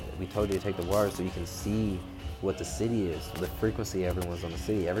like, yeah, we told you to take the water so you can see what the city is, the frequency everyone's on the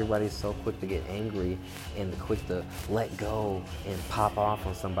city. Everybody's so quick to get angry and quick to let go and pop off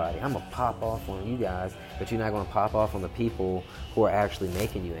on somebody. I'm gonna pop off on you guys, but you're not gonna pop off on the people who are actually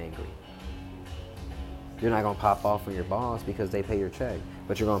making you angry. You're not gonna pop off on your boss because they pay your check,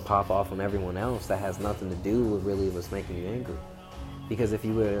 but you're gonna pop off on everyone else that has nothing to do with really what's making you angry. Because if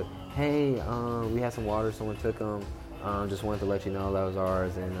you would, hey, we had some water, someone took them, just wanted to let you know that was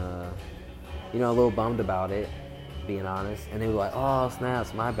ours, and you know, a little bummed about it, being honest. And they were like, oh,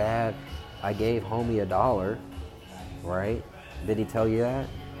 snaps, my bad. I gave homie $1, right? Did he tell you that?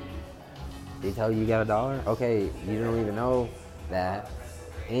 Did he tell you got $1? Okay, you don't even know that.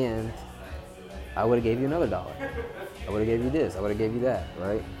 And I would have gave you another $1. I would have gave you this. I would have gave you that,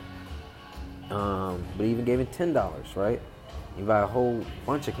 right? But even gave him $10, right? You buy a whole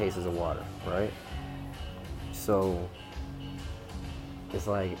bunch of cases of water, right? So it's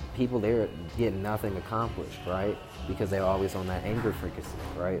like people there get nothing accomplished, right? Because they're always on that anger frequency,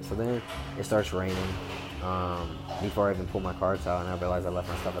 right? So then it starts raining. Before I even pull my cards out, and I realized I left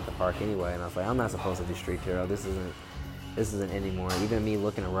my stuff at the park anyway. And I was like, I'm not supposed to do street tarot. This isn't anymore. Even me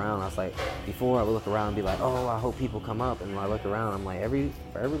looking around, I was like, before I would look around and be like, oh, I hope people come up. And when I look around, I'm like,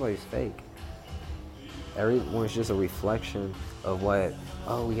 everybody's fake. Everyone's just a reflection of what,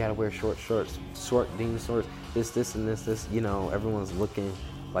 oh, we gotta wear short shorts, short jean shorts, this, and this, you know, everyone's looking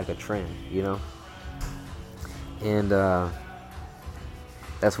like a trend, you know? And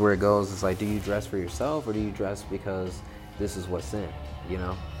that's where it goes. It's like, do you dress for yourself or do you dress because this is what's in, you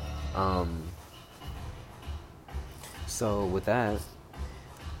know? So with that,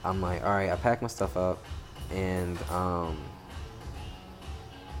 I'm like, all right, I pack my stuff up and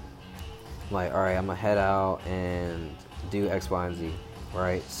like, all right, I'm gonna head out and do X, Y, and Z,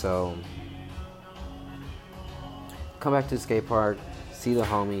 right? So come back to the skate park, see the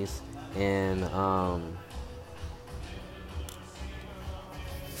homies, and I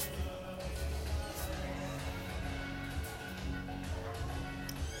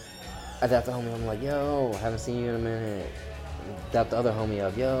got the homie, I'm like, yo, haven't seen you in a minute. got the other homie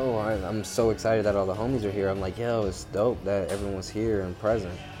up, yo, I'm so excited that all the homies are here. I'm like, yo, it's dope that everyone's here and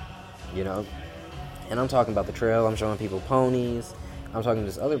present, you know? And I'm talking about the trail, I'm showing people ponies, I'm talking to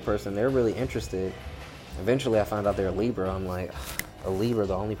this other person, they're really interested. Eventually I found out they're a Libra. I'm like, a Libra,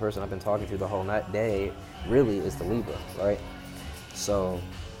 the only person I've been talking to the whole day really is the Libra, right? So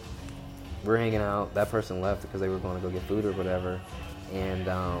we're hanging out. That person left because they were going to go get food or whatever. And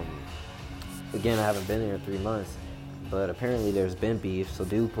again, I haven't been there in 3 months, but apparently there's been beef. So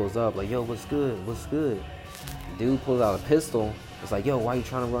dude pulls up like, yo, what's good? What's good? Dude pulls out a pistol. It's like, yo, why you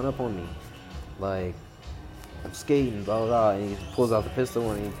trying to run up on me? Like, I'm skating, blah, blah, blah. And he pulls out the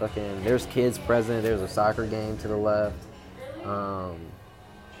pistol and he fucking, there's kids present. There's a soccer game to the left.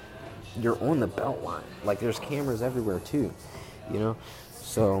 You're on the belt line. Like, there's cameras everywhere too, you know?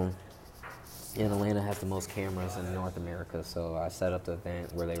 So, and Atlanta has the most cameras in North America, so I set up the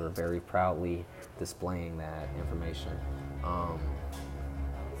event where they were very proudly displaying that information.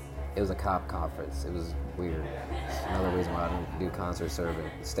 It was a cop conference. It was weird. It's another reason why I don't do concert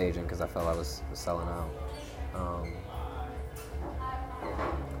staging, because I felt I was selling out.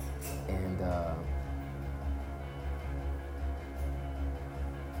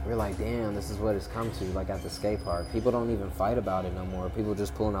 We're like, damn, this is what it's come to, like at the skate park. People don't even fight about it no more. People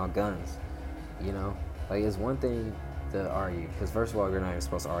just pulling out guns, you know? Like, it's one thing to argue, because first of all, you're not even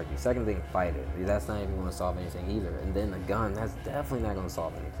supposed to argue. Second thing, fight it. That's not even going to solve anything either. And then the gun, that's definitely not going to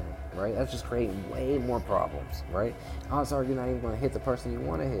solve anything, right? That's just creating way more problems, right? Odds are you're not even going to hit the person you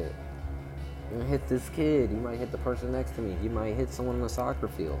want to hit. You're going to hit this kid. You might hit the person next to me. You might hit someone on the soccer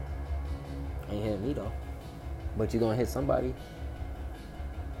field. Ain't hitting me, though. But you're going to hit somebody.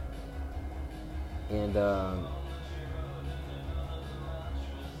 And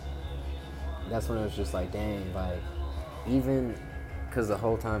that's when it was just like, dang, like, even because the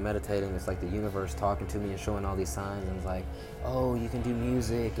whole time meditating, it's like the universe talking to me and showing all these signs, and it's like, oh, you can do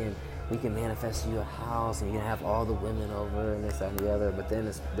music, and we can manifest you a house, and you can have all the women over, and this, that, and the other. But then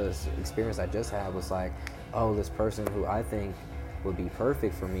this experience I just had was like, oh, this person who I think would be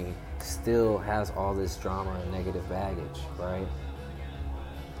perfect for me still has all this drama and negative baggage, right?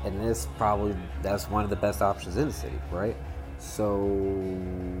 And that's one of the best options in the city, right? So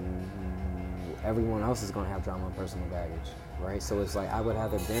everyone else is going to have drama and personal baggage, right? So it's like, I would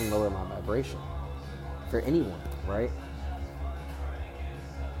rather then lower my vibration for anyone, right?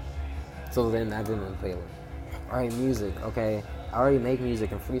 So then that didn't appeal. All right, music, okay. I already make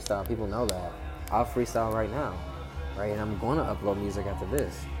music and freestyle. People know that. I'll freestyle right now, right? And I'm going to upload music after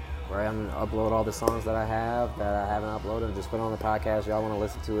this. Right, I'm gonna upload all the songs that I haven't uploaded, and just put it on the podcast. Y'all want to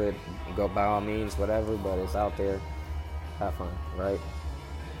listen to it, go by all means, whatever. But it's out there. Have fun, right?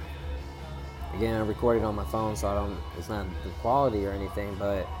 Again, I recorded on my phone, so it's not the quality or anything,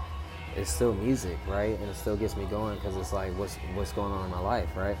 but it's still music, right? And it still gets me going, because it's like, what's going on in my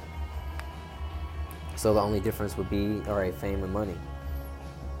life, right? So the only difference would be, all right, fame and money,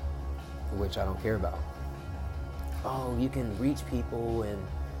 which I don't care about. Oh, you can reach people and,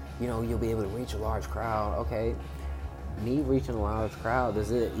 you know, you'll be able to reach a large crowd. Okay, me reaching a large crowd,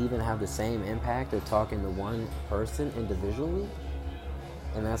 does it even have the same impact of talking to one person individually?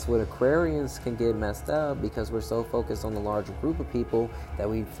 And that's what Aquarians can get messed up, because we're so focused on the larger group of people that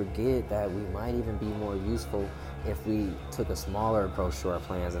we forget that we might even be more useful if we took a smaller approach to our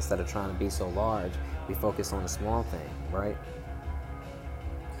plans. Instead of trying to be so large, we focus on the small thing, right?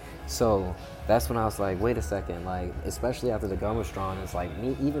 So that's when I was like, wait a second, like, especially after the gun was drawn, it's like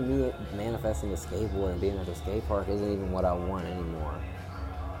me manifesting a skateboard and being at the skate park isn't even what I want anymore.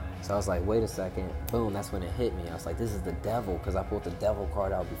 So I was like, wait a second, boom, that's when it hit me. I was like, this is the devil, because I pulled the devil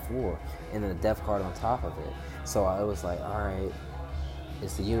card out before, and then the death card on top of it. So I was like, all right,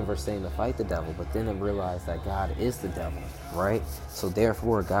 it's the universe saying to fight the devil, but then I realized that God is the devil, right? So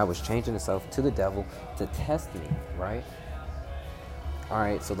therefore, God was changing himself to the devil to test me, right? All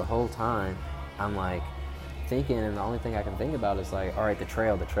right, so the whole time, I'm like thinking, and the only thing I can think about is like, all right, the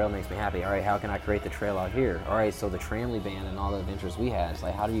trail makes me happy. All right, how can I create the trail out here? All right, so the Tramley band and all the adventures we had, it's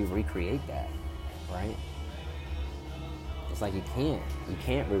like, how do you recreate that, right? It's like, you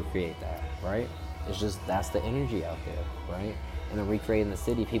can't recreate that, right? It's just, that's the energy out there, right? And then recreating the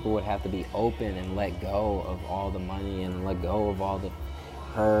city, people would have to be open and let go of all the money and let go of all the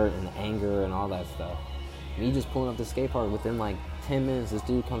hurt and the anger and all that stuff. Me just pulling up the skate park, within like 10 minutes, this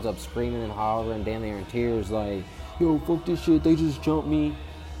dude comes up screaming and hollering, damn near in tears, like, yo, fuck this shit, they just jumped me.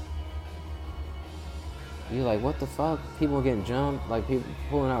 You're like, what the fuck? People are getting jumped, like, people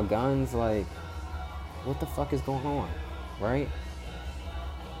pulling out guns, like, what the fuck is going on, right?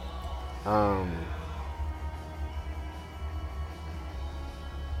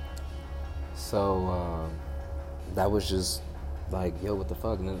 So that was just like, yo, what the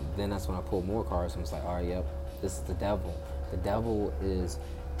fuck? And then that's when I pulled more cards and was like, all right, yep, this is the devil. The devil is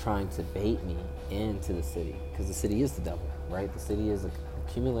trying to bait me into the city, because the city is the devil, right? The city is an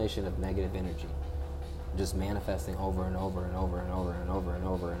accumulation of negative energy, just manifesting over and over and over and over and over and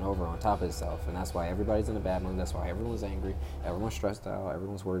over and over on top of itself. And that's why everybody's in a bad mood. That's why everyone's angry. Everyone's stressed out.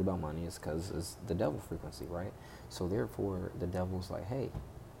 Everyone's worried about money. It's because it's the devil frequency, right? So therefore, the devil's like, hey,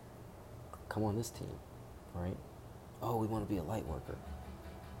 come on this team, right? Oh, we want to be a light worker,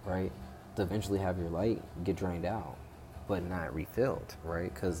 right? To eventually have your light get drained out, but not refilled,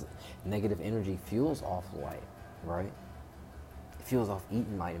 right? Because negative energy fuels off light, right? It fuels off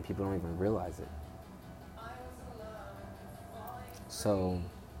eating light, and people don't even realize it. So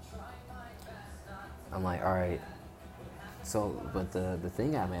I'm like, all right. So, but the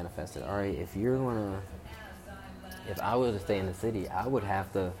thing I manifested, all right, if I were to stay in the city, I would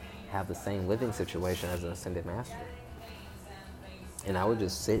have to have the same living situation as an ascended master. And I would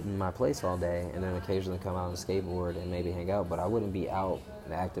just sit in my place all day and then occasionally come out on a skateboard and maybe hang out, but I wouldn't be out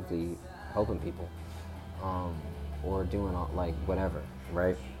actively helping people or doing like whatever,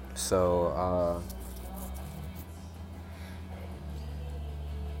 right? So,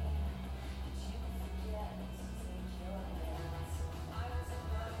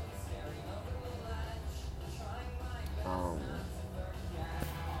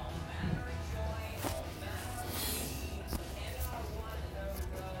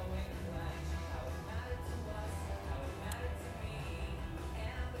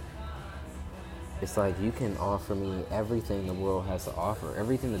 it's like you can offer me everything the world has to offer,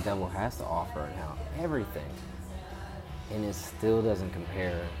 everything the devil has to offer now, everything. And it still doesn't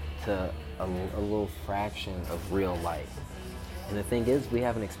compare to a little fraction of real light. And the thing is, we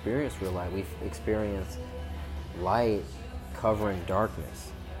haven't experienced real light. We've experienced light covering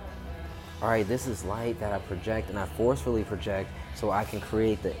darkness. All right, this is light that I project, and I forcefully project so I can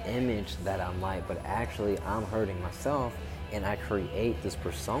create the image that I'm light, but actually I'm hurting myself, and I create this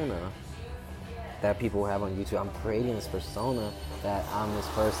persona that people have on YouTube. I'm creating this persona that I'm this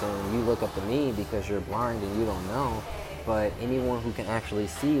person, and you look up to me because you're blind and you don't know, but anyone who can actually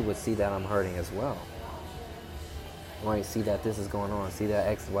see would see that I'm hurting as well. Right? See that this is going on, see that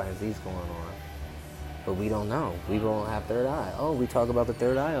X, Y, and Z is going on. But we don't know. We don't have third eye. Oh, we talk about the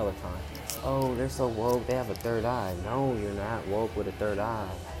third eye all the time. Oh, they're so woke, they have a third eye. No, you're not woke with a third eye.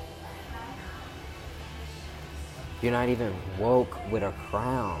 You're not even woke with a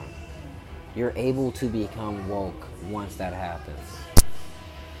crown. You're able to become woke once that happens.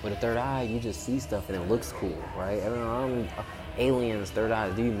 With a third eye, you just see stuff and it looks cool, right? Aliens, third eye,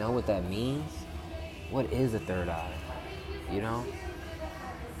 do you know what that means? What is a third eye? You know?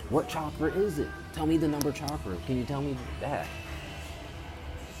 What chakra is it? Tell me the number chakra. Can you tell me that?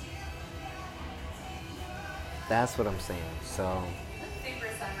 That's what I'm saying. So, super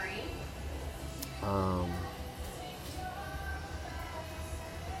summary.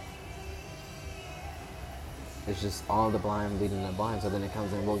 It's just all the blind leading the blind. So then it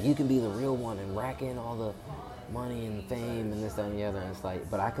comes in, well, you can be the real one and rack in all the money and fame and this, that, and the other. And it's like,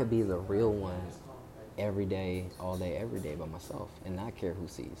 but I could be the real one every day, all day, every day by myself and not care who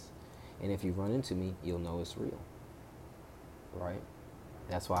sees. And if you run into me, you'll know it's real. Right?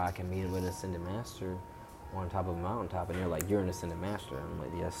 That's why I can meet with an Ascended Master on top of a mountaintop and they're like, you're an Ascended Master. And I'm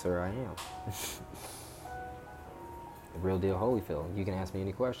like, yes, sir, I am. The real deal Holyfield. You can ask me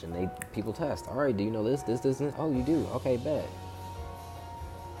any question. People test. All right, do you know this? Oh, you do. Okay, bet.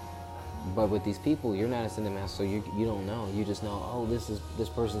 But with these people, you're not Ascended Master, so you don't know. You just know, oh, this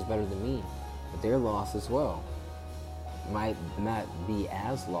person's better than me. But they're lost as well. Might not be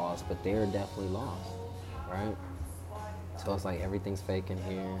as lost, but they're definitely lost, right? So it's like everything's fake in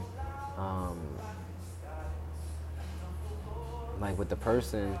here. Like with the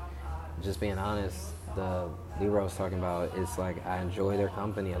person, just being honest, the Leroy was talking about, it's like I enjoy their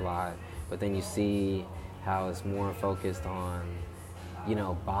company a lot, but then you see how it's more focused on, you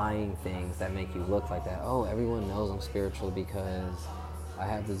know, buying things that make you look like that. Oh, everyone knows I'm spiritual because I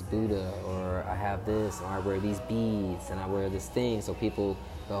have this Buddha, or I have this, or I wear these beads, and I wear this thing, so people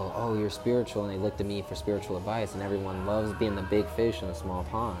go, oh, you're spiritual, and they look to me for spiritual advice, and everyone loves being the big fish in a small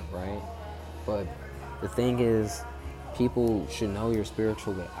pond, right? But the thing is, people should know you're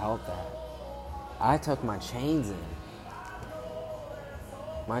spiritual without that. I tuck my chains in.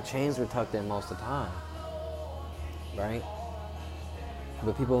 My chains were tucked in most of the time, right?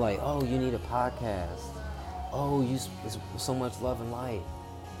 But people are like, oh, you need a podcast. Oh, it's so much love and light,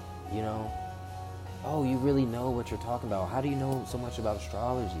 you know? Oh, you really know what you're talking about. How do you know so much about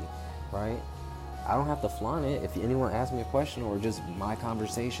astrology, right? I don't have to flaunt it. If anyone asks me a question or just my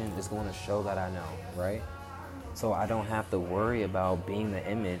conversation is going to show that I know, right? So I don't have to worry about being the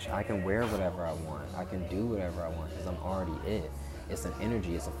image. I can wear whatever I want. I can do whatever I want because I'm already it. It's an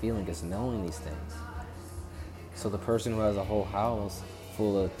energy, it's a feeling, it's knowing these things. So the person who has a whole house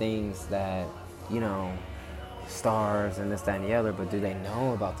full of things that, stars and this, that, and the other, but do they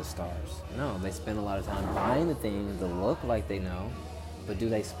know about the stars? No, they spend a lot of time buying the things that look like they know, but do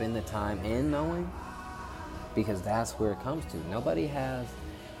they spend the time in knowing? Because that's where it comes to. Nobody has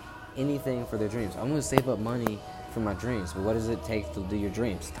anything for their dreams. I'm going to save up money for my dreams, but what does it take to do your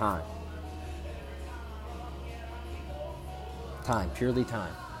dreams? Time. Time, purely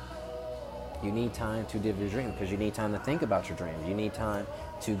time. You need time to live your dream because you need time to think about your dreams. You need time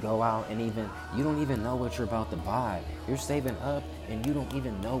to go out and you don't even know what you're about to buy. You're saving up and you don't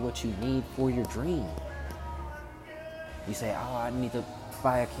even know what you need for your dream. You say, oh, I need to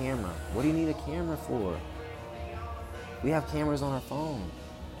buy a camera. What do you need a camera for? We have cameras on our phone.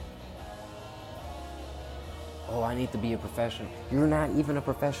 Oh, I need to be a professional. You're not even a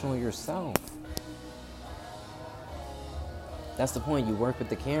professional yourself. That's the point. You work with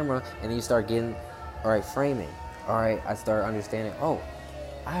the camera and then you start getting, all right, framing. All right, I start understanding, oh,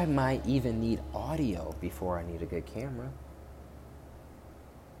 I might even need audio before I need a good camera.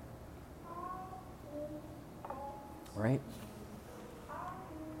 Right?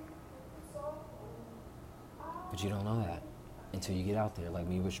 But you don't know that until you get out there, like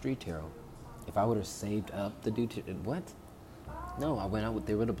me with Street Tarot. If I would have saved up to do what? No, I went out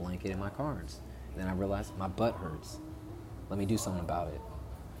there with a blanket and my cards. Then I realized my butt hurts. Let me do something about it.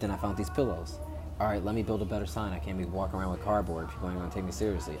 Then I found these pillows. All right, let me build a better sign. I can't be walking around with cardboard. People ain't gonna take me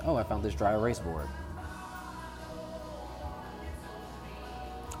seriously. Oh, I found this dry erase board.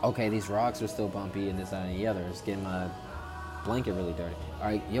 Okay, these rocks are still bumpy and this, that, and the other. It's getting my blanket really dirty. All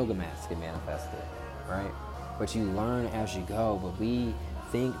right, yoga mats get manifested, right? But you learn as you go. But we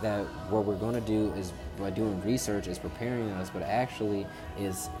think that what we're going to do is, by doing research, is preparing us, but actually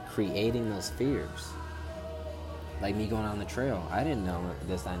is creating those fears. Like me going on the trail. I didn't know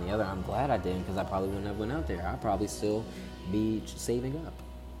this, that, and the other. I'm glad I didn't because I probably wouldn't have went out there. I'd probably still be saving up.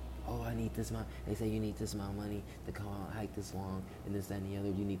 Oh, I need this amount. They say you need this amount of money to come out, hike this long, and this, that, and the other.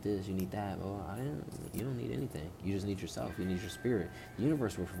 You need this, you need that. Well, you don't need anything. You just need yourself. You need your spirit. The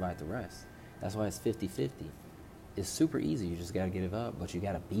universe will provide the rest. That's why it's 50-50. It's super easy. You just got to get it up, but you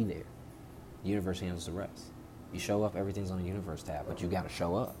got to be there. The universe handles the rest. You show up, everything's on the universe tab, but you got to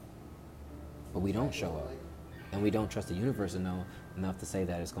show up. But we don't show up. And we don't trust the universe enough to say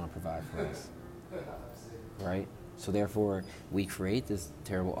that it's going to provide for us. Right? So therefore, we create this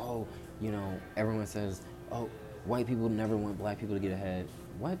terrible, everyone says, oh, white people never want black people to get ahead.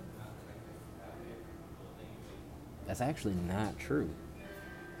 What? That's actually not true.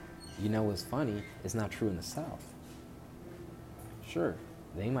 You know what's funny? It's not true in the South. Sure,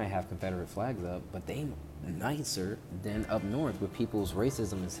 they might have Confederate flags up, but they nicer than up north where people's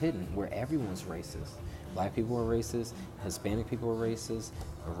racism is hidden, where everyone's racist. Black people are racist, Hispanic people are racist,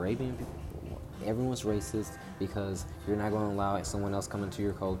 Arabian people, everyone's racist because you're not going to allow someone else come into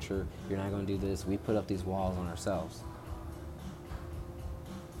your culture. You're not going to do this. We put up these walls on ourselves.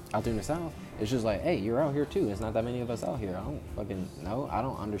 Out there in the South, it's just like, hey, you're out here too. There's not that many of us out here. I don't fucking know. I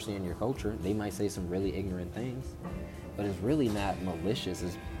don't understand your culture. They might say some really ignorant things, but it's really not malicious.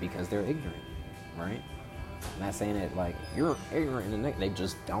 It's because they're ignorant, right? I'm not saying it like you're ignorant in the neck. They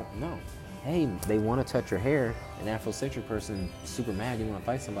just don't know. Hey, they want to touch your hair. An Afrocentric person, super mad, you want to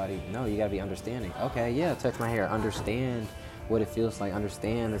fight somebody. No, you got to be understanding. Okay, yeah, touch my hair. Understand what it feels like.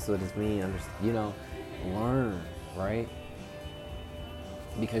 Understand this is what it means. Learn, right?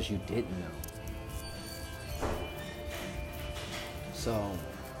 Because you didn't know. So,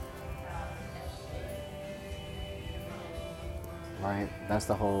 right?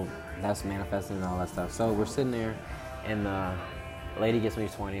 That's manifesting and all that stuff. So we're sitting there and the lady gets me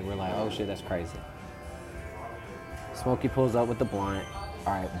 20. We're like, oh shit, that's crazy. Smokey pulls up with the blunt.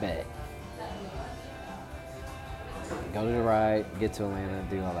 All right, bet. Go to the ride, get to Atlanta,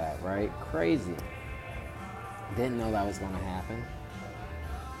 do all that, right? Crazy. Didn't know that was going to happen.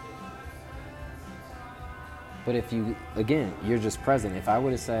 But if you, again, you're just present. If I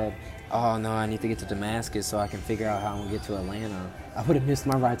would have said, oh no, I need to get to Damascus so I can figure out how I'm going to get to Atlanta, I would have missed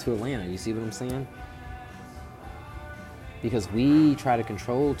my ride to Atlanta. You see what I'm saying? Because we try to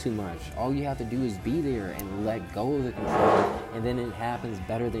control too much. All you have to do is be there and let go of the control, and then it happens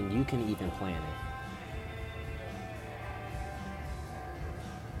better than you can even plan it.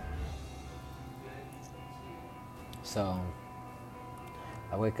 So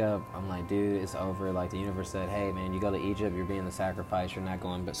I wake up, I'm like, dude, it's over. Like the universe said, hey man, you go to Egypt, you're being the sacrifice, you're not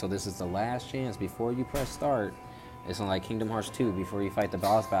going. But so this is the last chance before you press start. It's like Kingdom Hearts 2 before you fight the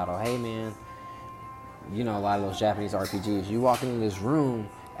boss battle. Hey man, you know, a lot of those Japanese RPGs. You walk into this room,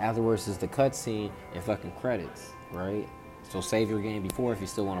 afterwards is the cutscene and fucking credits, right? So save your game before if you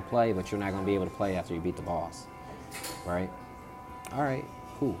still want to play, but you're not going to be able to play after you beat the boss, right? All right,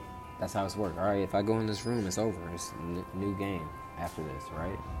 cool. That's how it's worked. All right, if I go in this room, it's over. It's a new game after this,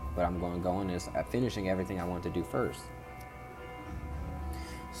 right? But I'm going to go in this, finishing everything I want to do first.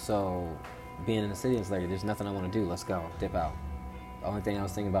 So, being in the city, it's like, there's nothing I want to do. Let's go. Dip out. The only thing I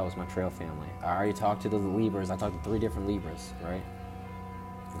was thinking about was my trail family. I already talked to the Libras. I talked to 3 different Libras, right?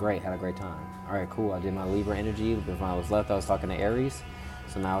 Great. Had a great time. All right, cool. I did my Libra energy. When I was left, I was talking to Aries.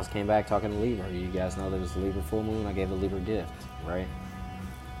 So now I came back talking to Libra. You guys know there was a Libra full moon. I gave a Libra gift, right?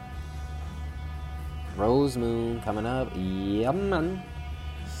 Rose moon coming up. Yeah, man.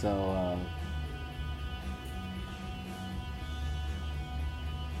 So,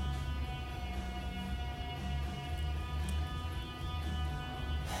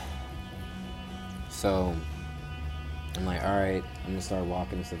 So, I'm like, all right, I'm going to start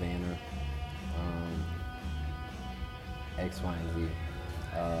walking to Savannah. X, Y, and Z.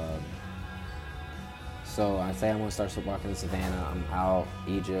 So I say I'm going to start walking to Savannah. I'm out.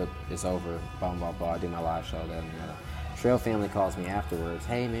 Egypt. It's over. Blah, blah, blah. I do my live show. That and the other. Trail family calls me afterwards.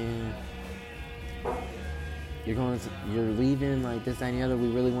 Hey, man. You're leaving, like this, that, and the other. We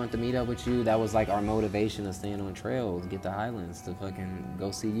really want to meet up with you. That was like our motivation of staying on trail, to get the Highlands, to fucking go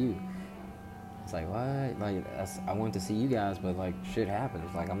see you. It's like, what? Like, I want to see you guys, but like, shit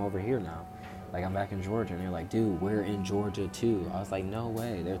happens. Like, I'm over here now. Like, I'm back in Georgia. And they're like, dude, we're in Georgia too. I was like, no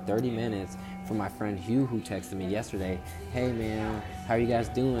way. They're 30 minutes from my friend Hugh, who texted me yesterday. Hey, man, how are you guys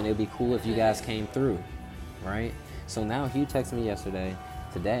doing? It'd be cool if you guys came through, right? So now Hugh texted me yesterday.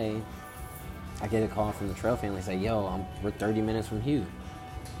 Today, I get a call from the Trail family. Say, yo, we're 30 minutes from Hugh.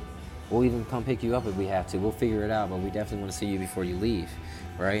 We'll even come pick you up if we have to. We'll figure it out, but we definitely want to see you before you leave,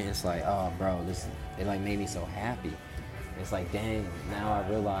 right? And it's like, oh, bro, it like made me so happy. It's like, dang, now I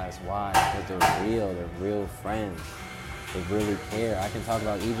realize why. Because they're real friends. They really care. I can talk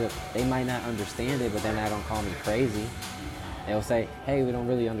about Egypt. They might not understand it, but they're not going to call me crazy. They'll say, hey, we don't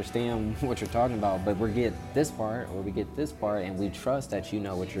really understand what you're talking about, but we get this part, or we get this part, and we trust that you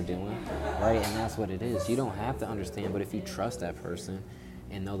know what you're doing, right? And that's what it is. You don't have to understand, but if you trust that person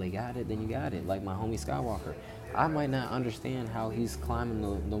and know they got it, then you got it. Like my homie Skywalker. I might not understand how he's climbing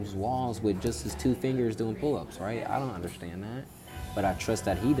those walls with just his 2 fingers doing pull-ups, right? I don't understand that, but I trust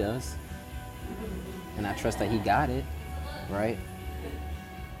that he does, and I trust that he got it, right?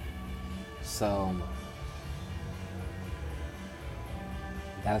 So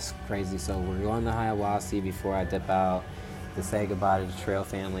that's crazy. So we're going to Hiawassee before I dip out to say goodbye to the Trail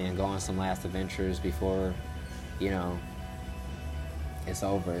family and go on some last adventures before, it's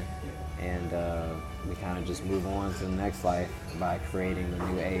over. And we kind of just move on to the next life by creating the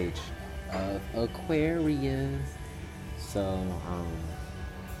new age of Aquarius. So,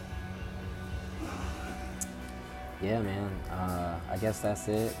 yeah, man. I guess that's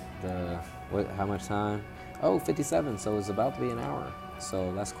it. How much time? Oh, 57. So it's about to be an hour.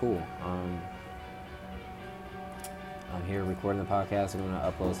 So that's cool. I'm here recording the podcast. I'm going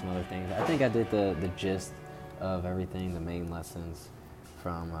to upload some other things. I think I did the gist of everything, the main lessons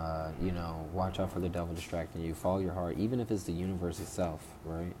from, watch out for the devil distracting you. Follow your heart, even if it's the universe itself,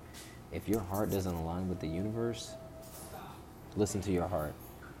 right? If your heart doesn't align with the universe, listen to your heart.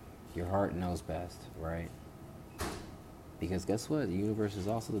 Your heart knows best, right? Because guess what? The universe is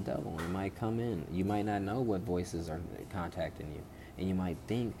also the devil. It might come in. You might not know what voices are contacting you. And you might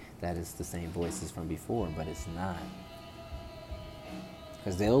think that it's the same voices from before, but it's not.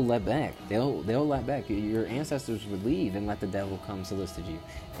 Because they'll let back. They'll let back. Your ancestors would leave and let the devil come solicit you.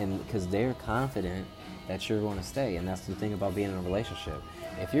 And because they're confident that you're going to stay. And that's the thing about being in a relationship.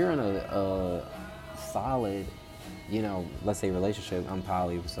 If you're in a solid, let's say relationship, I'm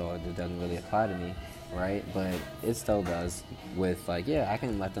poly, so it doesn't really apply to me, right? But it still does with I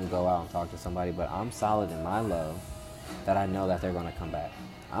can let them go out and talk to somebody, but I'm solid in my love that I know that they're going to come back.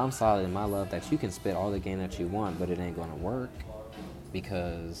 I'm solid in my love that you can spit all the game that you want, but it ain't going to work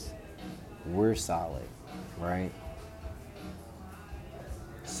because we're solid, right?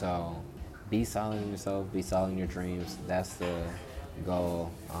 So be solid in yourself, be solid in your dreams. That's the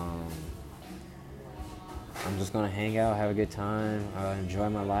goal. I'm just going to hang out, have a good time, enjoy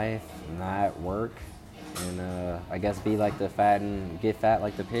my life, not work, and I guess be like the fat and get fat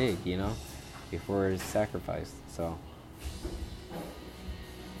like the pig, before it's sacrificed. So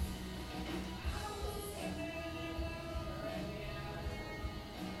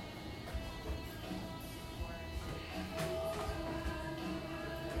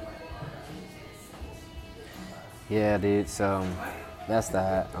yeah, dude, so that's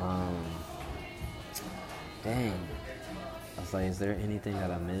that. Dang. I was like, is there anything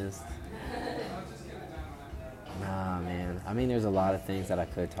that I missed? Nah, man. I mean, there's a lot of things that I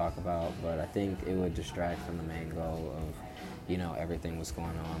could talk about, but I think it would distract from the main goal of, everything what's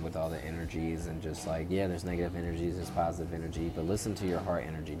going on with all the energies and just like, yeah, there's negative energies, there's positive energy, but listen to your heart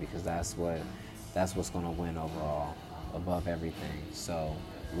energy because that's what's going to win overall, above everything. So,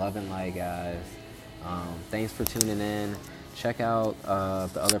 love and light, guys. Thanks for tuning in. Check out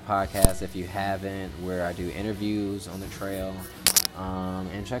the other podcasts if you haven't, where I do interviews on the trail.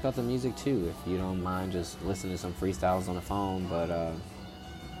 And check out the music too if you don't mind just listening to some freestyles on the phone. But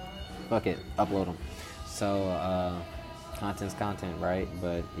fuck it, upload them. So content's content, right?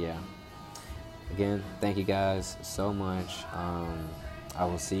 But yeah. Again, thank you guys so much. I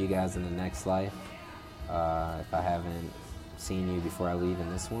will see you guys in the next life. If I haven't seen you before I leave in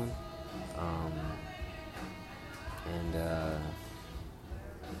this one.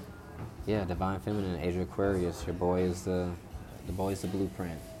 Yeah, Divine Feminine, Age of Aquarius. Your boy is the boy's the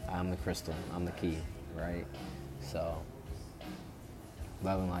blueprint. I'm the crystal. I'm the key, right? So,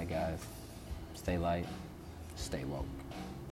 love and light, guys. Stay light. Stay woke.